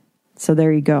 So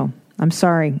there you go. I'm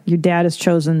sorry. Your dad has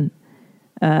chosen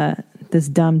this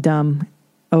dumb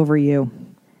over you.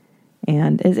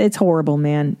 And it's horrible,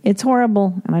 man. It's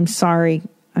horrible. And I'm sorry.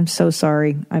 I'm so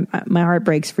sorry. My heart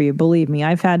breaks for you. Believe me,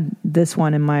 I've had this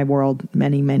one in my world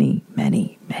many, many,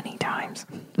 many, many times.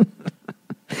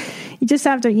 You just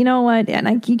have to, you know what?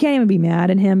 And you can't even be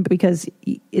mad at him because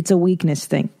it's a weakness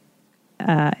thing.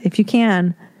 If you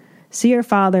can, see your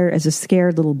father as a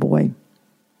scared little boy.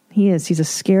 He is. He's a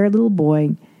scared little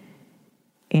boy.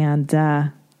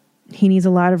 And he needs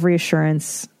a lot of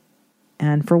reassurance.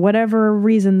 And for whatever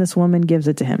reason, this woman gives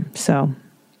it to him. So,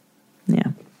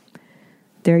 yeah.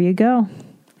 There you go.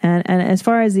 And as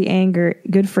far as the anger,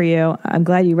 good for you. I'm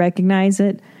glad you recognize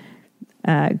it.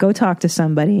 Go talk to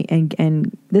somebody.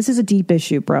 And this is a deep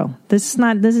issue, bro. This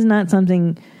is not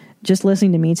something just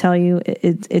listening to me tell you.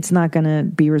 It's not going to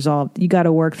be resolved. You got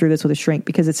to work through this with a shrink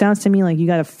because it sounds to me like you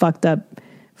got a fucked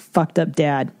up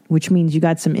dad, which means you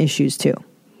got some issues too.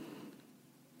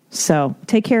 So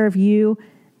take care of you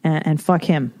and fuck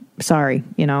him. Sorry,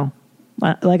 you know.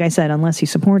 Like I said, unless he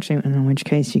supports you, and in which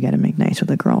case you got to make nice with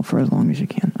the girl for as long as you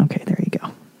can. Okay, there you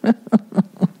go.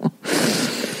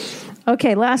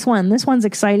 Okay, last one. This one's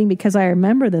exciting because I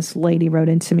remember this lady wrote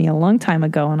into me a long time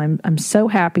ago, and I'm so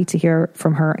happy to hear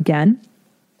from her again.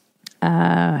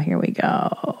 Here we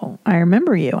go. I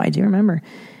remember you. I do remember.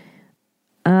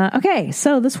 Okay,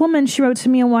 so this woman, she wrote to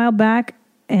me a while back,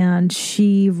 and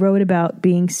she wrote about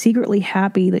being secretly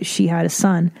happy that she had a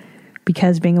son.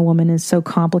 Because being a woman is so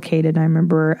complicated. I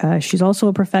remember she's also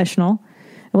a professional.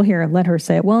 Well, here, let her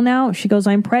say it. Well, now she goes,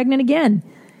 I'm pregnant again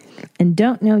and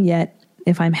don't know yet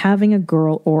if I'm having a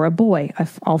girl or a boy.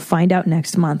 I'll find out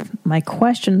next month. My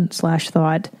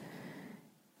question/thought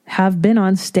have been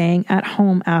on staying at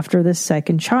home after the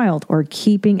second child or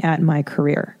keeping at my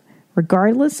career.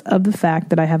 Regardless of the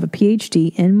fact that I have a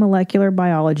PhD in molecular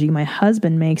biology, my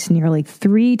husband makes nearly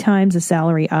 3 times the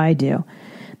salary I do.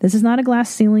 This is not a glass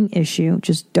ceiling issue.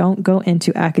 Just don't go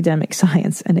into academic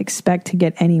science and expect to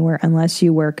get anywhere unless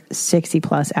you work 60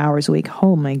 plus hours a week.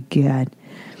 Oh my God.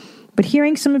 But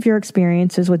hearing some of your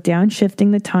experiences with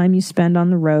downshifting the time you spend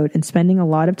on the road and spending a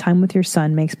lot of time with your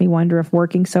son makes me wonder if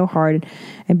working so hard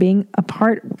and being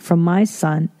apart from my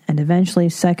son and eventually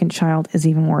second child is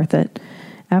even worth it.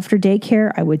 After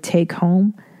daycare, I would take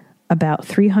home about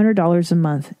 $300 a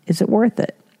month. Is it worth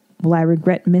it? Will I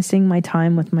regret missing my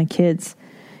time with my kids?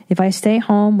 If I stay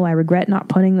home, will I regret not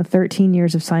putting the 13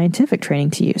 years of scientific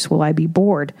training to use? Will I be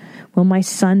bored? Will my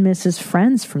son miss his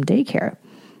friends from daycare?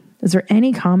 Is there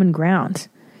any common ground?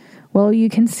 Well, you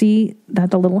can see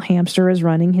that the little hamster is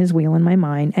running his wheel in my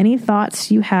mind. Any thoughts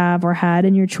you have or had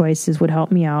in your choices would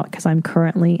help me out because I'm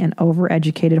currently an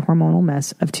overeducated hormonal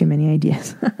mess of too many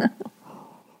ideas.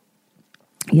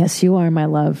 Yes, you are, my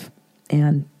love.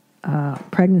 And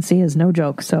pregnancy is no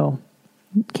joke, so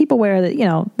keep aware that, you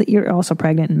know, that you're also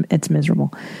pregnant and it's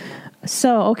miserable.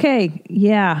 So, okay.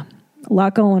 Yeah. A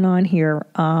lot going on here.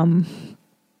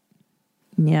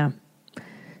 Yeah.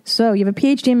 So you have a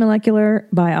PhD in molecular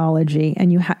biology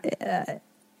and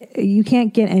you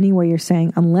can't get anywhere, you're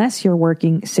saying, unless you're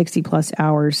working 60 plus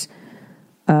hours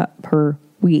per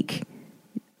week.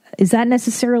 Is that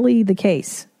necessarily the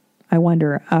case? I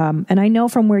wonder. And I know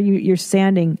from where you're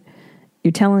standing,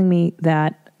 you're telling me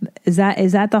that is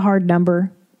that the hard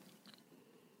number?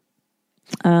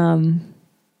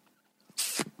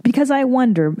 Because I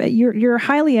wonder, you're a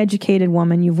highly educated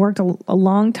woman. You've worked a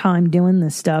long time doing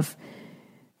this stuff.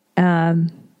 I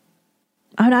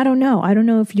don't know. I don't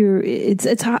know if it's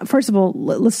first of all,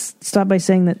 let's stop by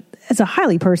saying that it's a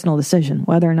highly personal decision,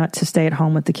 whether or not to stay at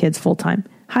home with the kids full time.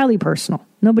 Highly personal.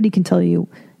 Nobody can tell you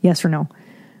yes or no.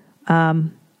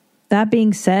 That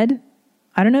being said,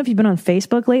 I don't know if you've been on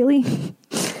Facebook lately.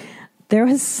 There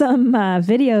was some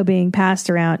video being passed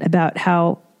around about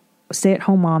how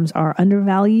stay-at-home moms are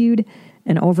undervalued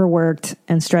and overworked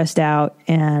and stressed out.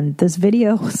 And this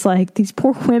video was like, these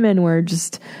poor women were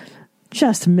just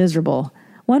miserable.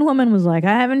 One woman was like,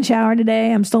 I haven't showered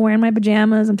today. I'm still wearing my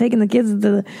pajamas. I'm taking the kids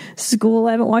to school.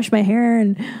 I haven't washed my hair.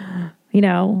 And, you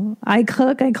know, I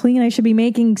cook, I clean. I should be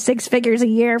making 6 figures a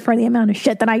year for the amount of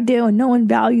shit that I do. And no one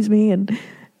values me.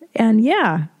 And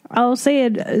yeah, I'll say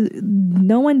it.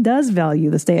 No one does value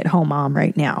the stay-at-home mom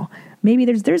right now. Maybe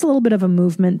there's a little bit of a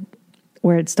movement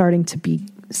where it's starting to be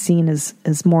seen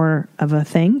as more of a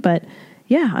thing. But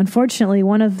yeah, unfortunately,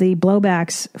 one of the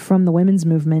blowbacks from the women's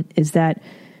movement is that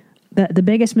the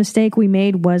biggest mistake we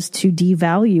made was to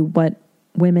devalue what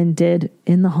women did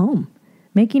in the home.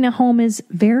 Making a home is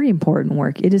very important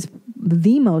work. It is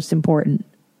the most important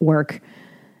work.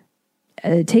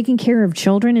 Taking care of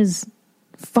children is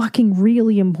fucking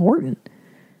really important.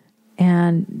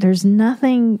 And there's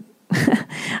nothing,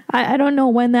 I don't know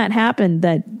when that happened,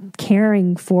 that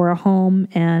caring for a home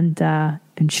and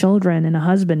children and a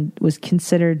husband was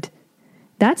considered,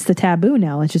 that's the taboo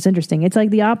now. It's just interesting. It's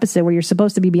like the opposite, where you're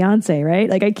supposed to be Beyonce, right?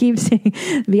 Like I keep saying,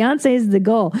 Beyonce is the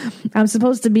goal. I'm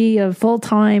supposed to be a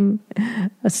full-time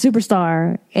a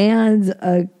superstar and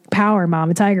a power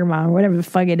mom, a tiger mom, or whatever the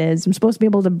fuck it is. I'm supposed to be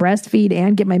able to breastfeed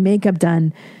and get my makeup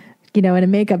done, in a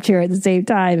makeup chair at the same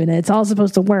time, and it's all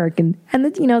supposed to work. And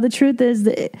the truth is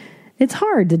that it's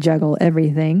hard to juggle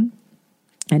everything,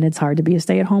 and it's hard to be a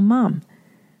stay-at-home mom.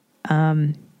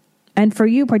 And for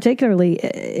you particularly,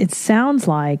 it sounds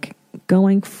like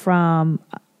going from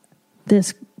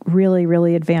this really,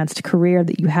 really advanced career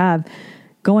that you have,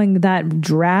 going that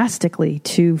drastically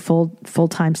to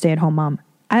full-time stay-at-home mom.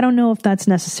 I don't know if that's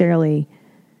necessarily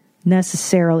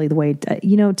the way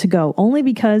to go, only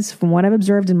because from what I've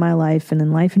observed in my life and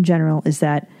in life in general is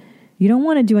that you don't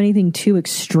want to do anything too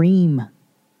extreme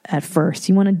at first.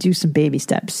 You want to do some baby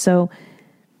steps. So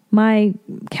my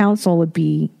counsel would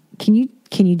be, can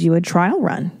you do a trial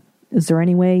run? Is there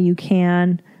any way you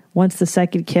can, once the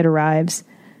second kid arrives,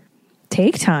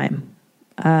 take time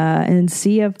and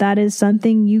see if that is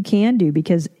something you can do?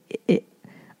 Because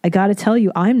I got to tell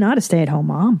you, I'm not a stay-at-home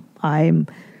mom.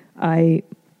 I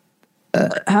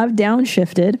have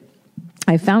downshifted.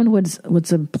 I found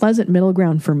what's a pleasant middle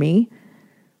ground for me.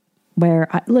 Where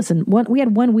we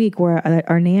had 1 week where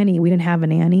our nanny, we didn't have a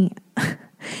nanny,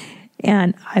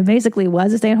 and I basically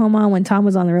was a stay-at-home mom when Tom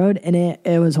was on the road, and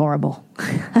it was horrible.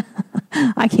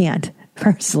 I can't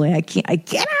personally. I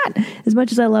cannot. As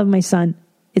much as I love my son,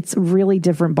 it's a really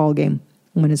different ballgame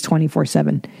when it's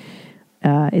 24/7.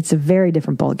 It's a very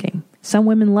different ballgame. Some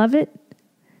women love it.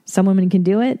 Some women can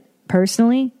do it.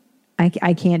 Personally,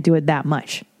 I can't do it that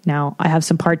much. Now, I have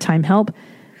some part-time help,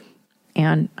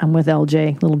 and I'm with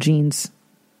LJ, little jeans,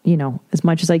 as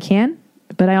much as I can,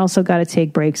 but I also got to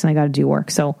take breaks and I got to do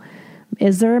work. So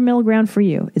is there a middle ground for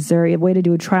you? Is there a way to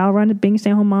do a trial run at being a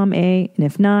stay-at-home mom, A? And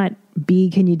if not, B,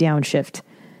 can you downshift?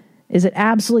 Is it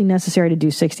absolutely necessary to do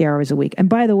 60 hours a week? And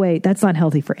by the way, that's not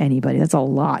healthy for anybody. That's a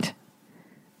lot.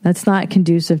 That's not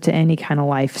conducive to any kind of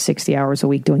life, 60 hours a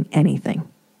week doing anything.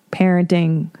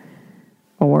 Parenting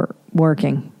or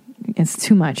working. It's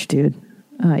too much, dude.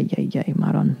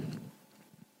 Maron.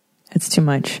 It's too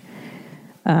much.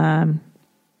 By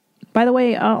the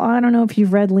way, I don't know if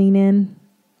you've read Lean In.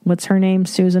 What's her name?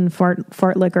 Susan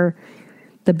Fartlicker,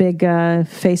 the big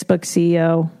Facebook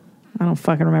CEO. I don't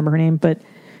fucking remember her name, but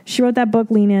she wrote that book,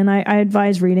 Lean In. I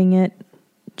advise reading it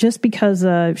just because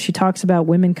she talks about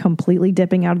women completely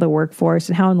dipping out of the workforce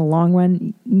and how in the long run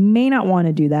you may not want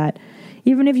to do that.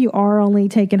 Even if you are only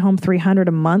taking home $300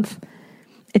 a month,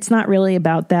 it's not really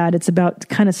about that. It's about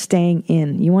kind of staying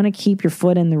in. You want to keep your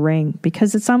foot in the ring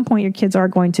because at some point your kids are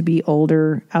going to be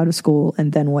older, out of school,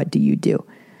 and then what do? You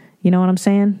know what I'm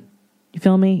saying? You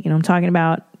feel me? You know what I'm talking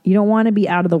about? You don't want to be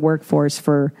out of the workforce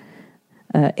for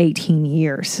 18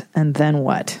 years and then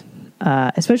what?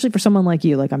 Especially for someone like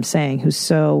you, like I'm saying, who's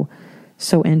so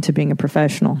into being a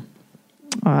professional.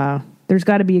 There's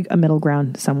got to be a middle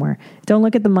ground somewhere. Don't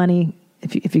look at the money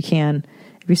if you can.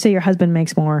 If you say your husband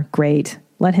makes more, great.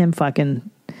 Let him bust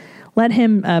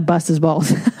his balls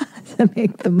to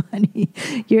make the money.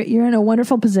 You're in a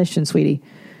wonderful position, sweetie,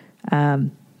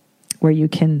 where you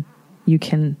can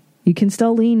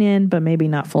still lean in, but maybe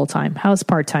not full time. How's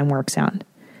part time work sound?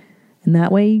 And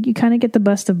that way you kind of get the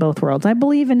best of both worlds. I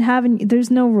believe in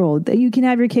there's no rule that you can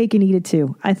have your cake and eat it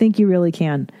too. I think you really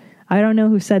can. I don't know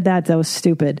who said that. That was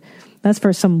stupid. That's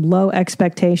for some low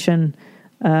expectation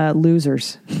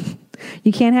losers.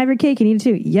 You can't have your cake and eat it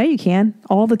too. Yeah, you can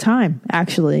all the time.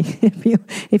 Actually,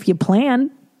 if you plan,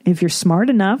 if you're smart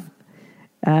enough,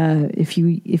 if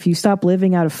you stop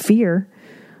living out of fear,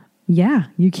 yeah,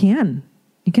 you can.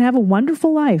 You can have a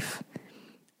wonderful life.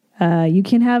 You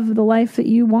can have the life that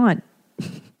you want,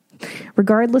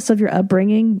 regardless of your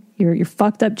upbringing, your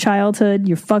fucked up childhood,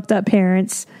 your fucked up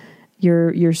parents,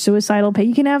 your suicidal pay.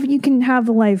 You can have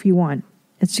the life you want.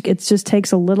 It just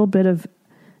takes a little bit of.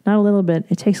 Not a little bit.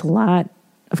 It takes a lot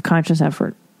of conscious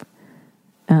effort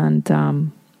and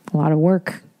a lot of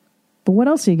work. But what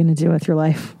else are you going to do with your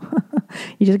life?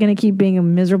 You're just going to keep being a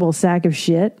miserable sack of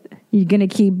shit? You're going to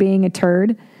keep being a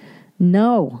turd?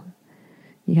 No.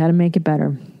 You got to make it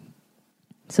better.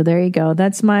 So there you go.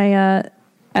 That's my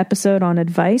episode on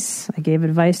advice. I gave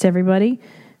advice to everybody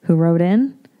who wrote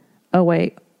in. Oh,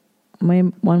 wait.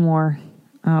 One more.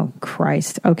 Oh,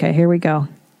 Christ. Okay, here we go.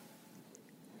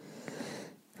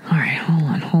 All right,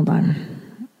 hold on.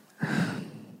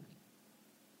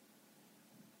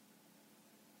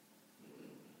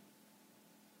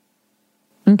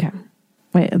 Okay.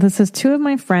 Wait, this says 2 of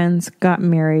my friends got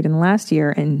married in the last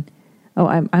year, and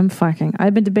I've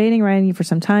been debating writing you for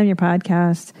some time, your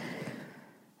podcast,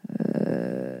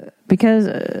 because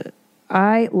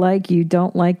I, like you,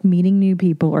 don't like meeting new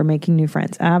people or making new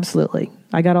friends. Absolutely.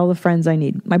 I got all the friends I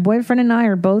need. My boyfriend and I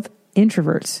are both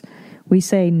introverts. We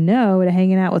say no to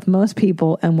hanging out with most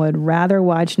people and would rather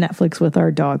watch Netflix with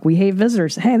our dog. We hate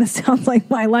visitors. Hey, this sounds like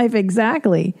my life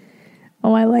exactly.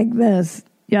 Oh, I like this.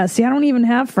 Yeah, see, I don't even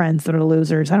have friends that are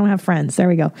losers. I don't have friends. There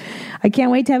we go. I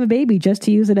can't wait to have a baby just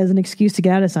to use it as an excuse to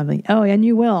get out of something. Oh, and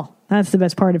you will. That's the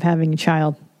best part of having a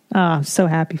child. Oh, I'm so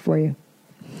happy for you.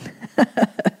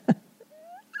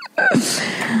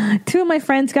 2 of my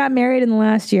friends got married in the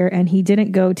last year, and he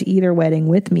didn't go to either wedding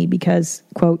with me because,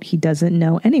 quote, he doesn't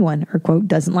know anyone, or, quote,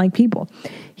 doesn't like people.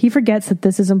 He forgets that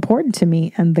this is important to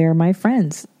me, and they're my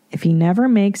friends. If he never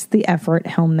makes the effort,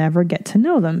 he'll never get to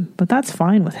know them, but that's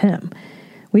fine with him.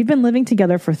 We've been living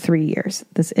together for 3 years.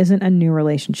 This isn't a new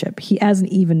relationship. He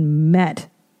hasn't even met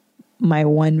my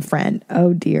one friend.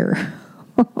 Oh, dear.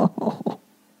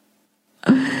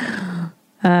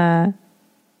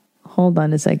 Hold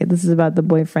on a second. This is about the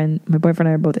boyfriend. My boyfriend and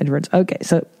I are both introverts. Okay,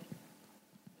 so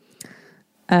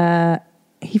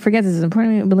he forgets this is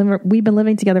important. We've been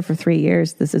living together for 3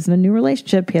 years. This isn't a new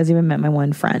relationship. He hasn't even met my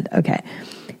one friend. Okay.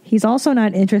 He's also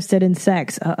not interested in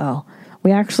sex. Uh-oh.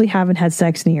 We actually haven't had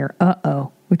sex in a year.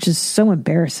 Uh-oh. Which is so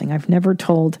embarrassing. I've never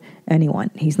told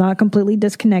anyone. He's not completely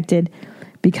disconnected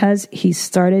because he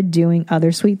started doing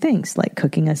other sweet things like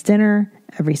cooking us dinner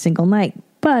every single night.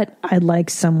 But I'd like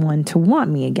someone to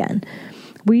want me again.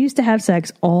 We used to have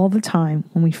sex all the time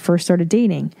when we first started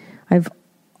dating. I've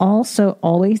also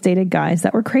always dated guys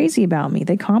that were crazy about me.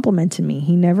 They complimented me.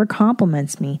 He never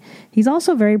compliments me. He's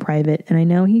also very private, and I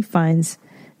know he finds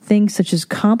things such as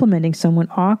complimenting someone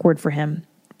awkward for him.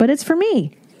 But it's for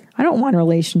me. I don't want a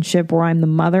relationship where I'm the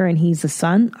mother and he's the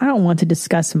son. I don't want to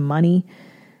discuss money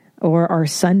or our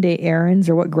Sunday errands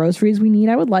or what groceries we need.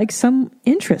 I would like some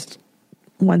interest.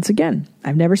 Once again,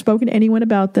 I've never spoken to anyone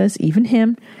about this, even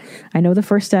him. I know the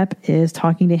first step is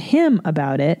talking to him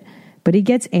about it, but he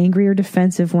gets angry or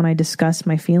defensive when I discuss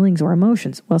my feelings or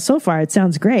emotions. Well, so far it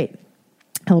sounds great.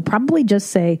 He'll probably just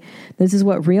say, this is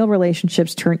what real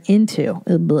relationships turn into.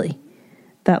 Oh boy.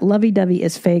 That lovey-dovey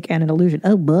is fake and an illusion.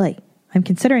 Oh boy. I'm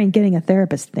considering getting a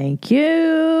therapist. Thank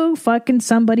you, fucking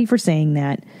somebody, for saying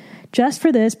that. Just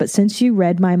for this, but since you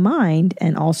read my mind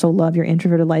and also love your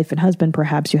introverted life and husband,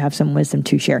 perhaps you have some wisdom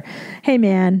to share. Hey,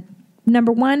 man,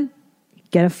 number 1,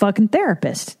 get a fucking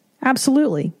therapist.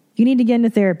 Absolutely. You need to get into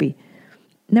therapy.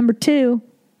 Number 2,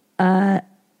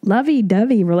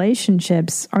 lovey-dovey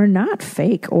relationships are not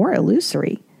fake or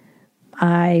illusory.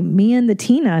 Me and the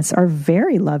Tinas are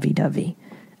very lovey-dovey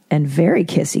and very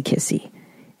kissy-kissy.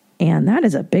 And that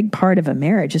is a big part of a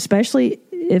marriage, especially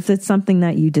if it's something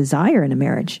that you desire in a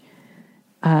marriage.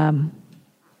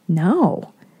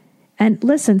 No. And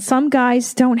listen, some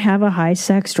guys don't have a high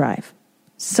sex drive.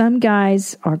 Some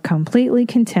guys are completely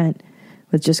content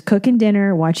with just cooking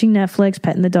dinner, watching Netflix,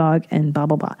 petting the dog, and blah,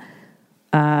 blah, blah.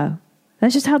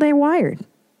 That's just how they're wired.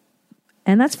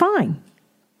 And that's fine.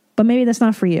 But maybe that's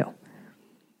not for you.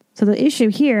 So the issue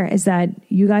here is that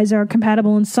you guys are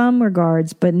compatible in some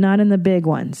regards, but not in the big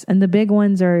ones. And the big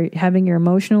ones are having your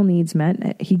emotional needs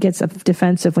met. He gets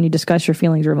defensive when you discuss your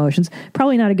feelings or emotions.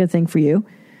 Probably not a good thing for you.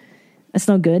 That's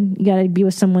no good. You got to be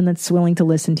with someone that's willing to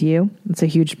listen to you. It's a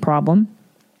huge problem.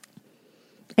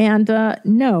 And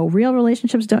no, real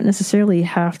relationships don't necessarily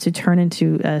have to turn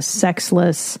into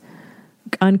sexless,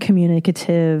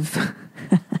 uncommunicative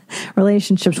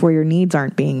relationships where your needs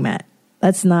aren't being met.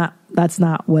 That's not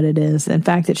what it is. In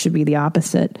fact, it should be the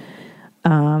opposite.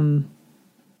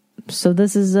 So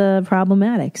this is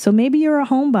problematic. So maybe you're a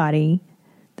homebody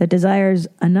that desires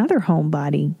another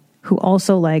homebody who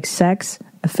also likes sex,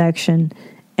 affection,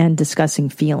 and discussing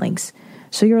feelings.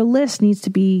 So your list needs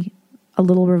to be a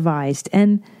little revised.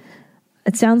 And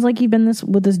it sounds like you've been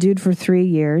with this dude for 3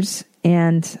 years.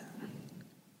 And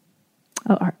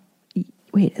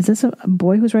wait, is this a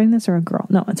boy who's writing this or a girl?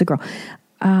 No, it's a girl.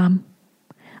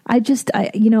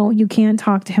 You can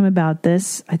talk to him about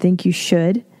this. I think you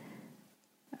should.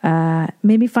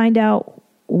 Maybe find out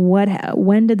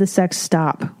when did the sex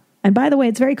stop? And by the way,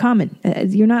 it's very common.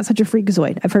 You're not such a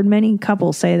freakazoid. I've heard many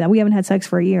couples say that we haven't had sex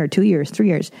for a year, 2 years, 3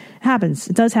 years. It happens.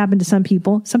 It does happen to some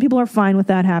people. Some people are fine with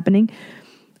that happening.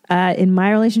 In my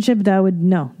relationship,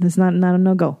 that's not a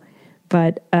no-go.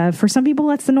 But for some people,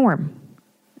 that's the norm.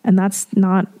 And that's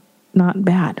not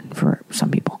bad for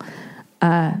some people.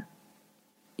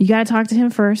 You got to talk to him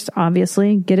first,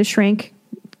 obviously. Get a shrink.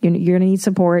 You're going to need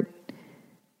support.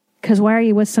 Because why are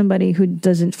you with somebody who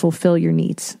doesn't fulfill your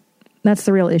needs? That's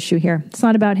the real issue here. It's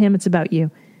not about him, it's about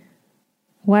you.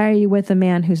 Why are you with a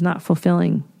man who's not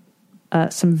fulfilling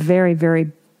some very,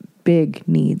 very big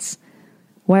needs?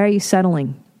 Why are you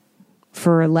settling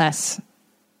for less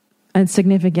and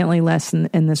significantly less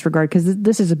in this regard? Because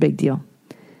this is a big deal.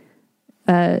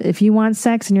 If you want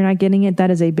sex and you're not getting it, that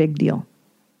is a big deal.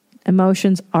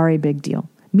 Emotions are a big deal.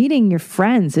 Meeting your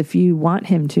friends if you want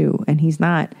him to and he's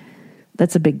not,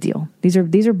 that's a big deal. These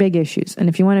are big issues. And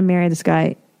if you want to marry this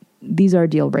guy, these are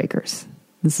deal breakers.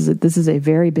 This is a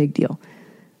very big deal.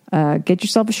 Get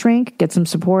yourself a shrink, get some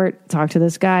support, talk to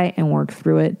this guy and work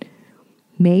through it.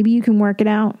 Maybe you can work it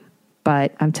out,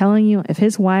 but I'm telling you, if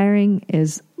his wiring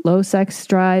is low sex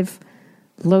drive,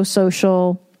 low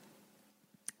social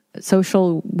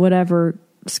whatever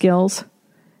skills,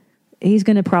 he's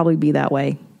going to probably be that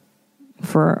way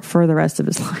for the rest of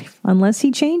his life, unless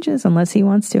he changes, unless he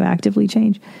wants to actively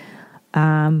change.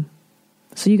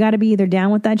 So you got to be either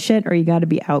down with that shit or you got to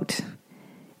be out.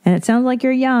 And it sounds like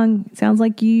you're young. It sounds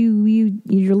like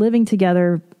you're living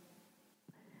together.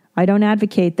 I don't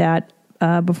advocate that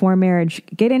before marriage.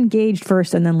 Get engaged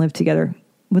first and then live together.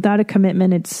 Without a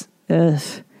commitment, it's...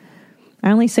 I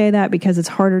only say that because it's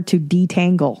harder to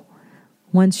detangle.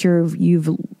 Once you're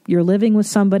living with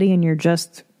somebody and you're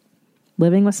just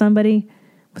living with somebody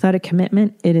without a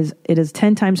commitment, it is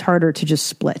 10 times harder to just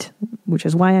split, which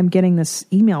is why I'm getting this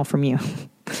email from you.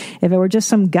 If it were just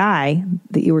some guy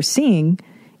that you were seeing,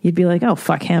 you'd be like, oh,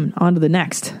 fuck him, on to the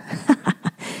next.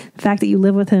 The fact that you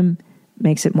live with him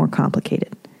makes it more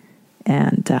complicated.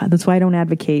 And that's why I don't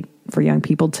advocate for young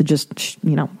people to just,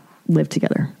 live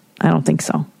together. I don't think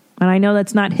so. And I know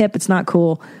that's not hip, it's not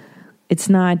cool, it's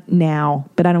not now,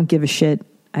 but I don't give a shit.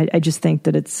 I just think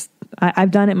that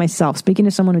I've done it myself. Speaking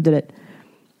to someone who did it,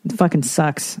 it fucking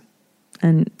sucks.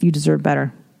 And you deserve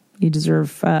better. You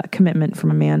deserve commitment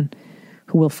from a man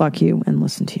who will fuck you and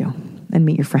listen to you and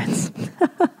meet your friends.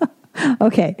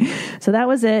 Okay, so that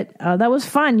was it. That was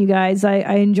fun, you guys.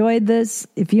 I enjoyed this.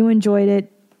 If you enjoyed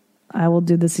it, I will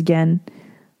do this again.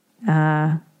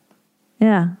 Yeah,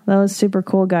 that was super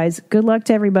cool, guys. Good luck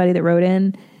to everybody that wrote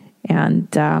in.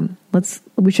 And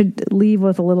we should leave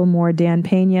with a little more Dan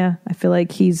Pena. I feel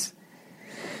like he's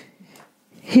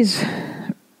let's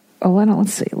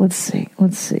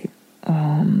see.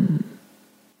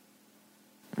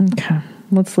 Okay,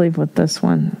 let's leave with this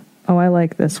one. Oh, I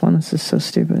like this one. This is so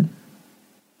stupid.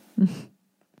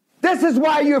 This is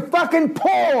why you're fucking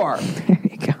poor. There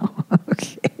you go.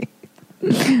 Okay.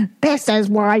 This is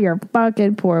why you're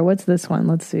fucking poor. What's this one?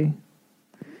 Let's see.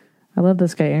 I love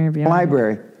this guy interviewing.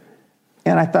 Library.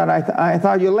 And I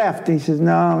thought you left. He says,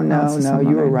 no,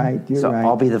 you were right. You're right.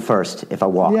 I'll be the first if I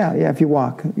walk. Yeah, if you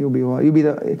walk, there'll be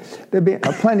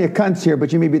plenty of cunts here,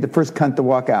 but you may be the first cunt to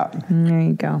walk out. There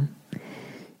you go.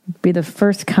 Be the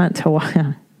first cunt to walk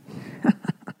out.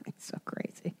 It's so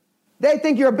crazy. They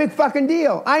think you're a big fucking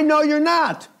deal. I know you're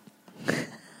not.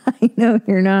 I know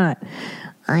you're not.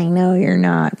 I know you're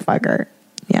not, fucker.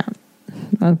 Yeah.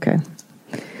 Okay.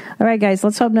 All right, guys,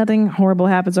 let's hope nothing horrible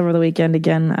happens over the weekend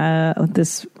again with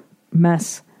this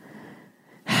mess.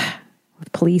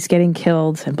 With police getting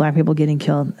killed and black people getting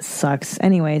killed. It sucks.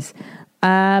 Anyways,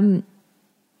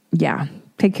 yeah,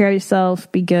 take care of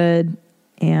yourself. Be good.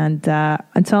 And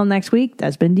until next week,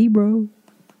 that's been D-Bro.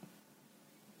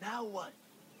 Now what?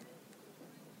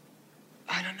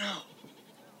 I don't know.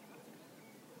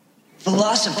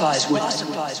 Philosophize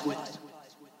with.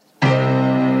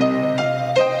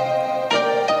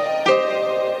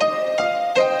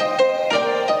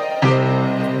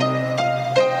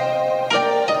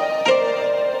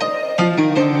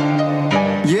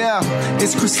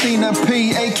 It's Christina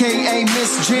P, a.k.a.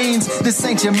 Miss Jeans. This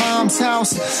ain't your mom's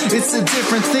house. It's a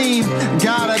different theme.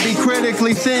 Gotta be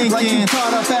critically thinking. Like you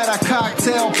caught up at a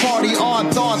cocktail party,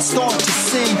 odd thoughts start to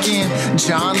sink in.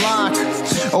 John Locke,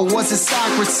 or was it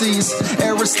Socrates?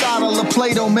 Aristotle or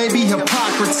Plato, maybe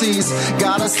Hippocrates.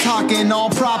 Got us talking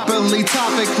all properly,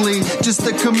 topically. Just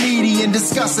a comedian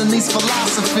discussing these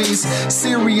philosophies.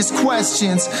 Serious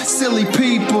questions, silly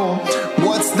people.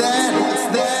 What's that?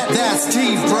 That's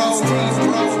tea, bro.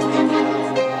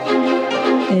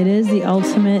 It is the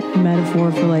ultimate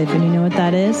metaphor for life, and you know what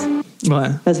that is?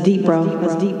 What? That's deep, bro.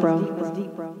 That's deep, bro.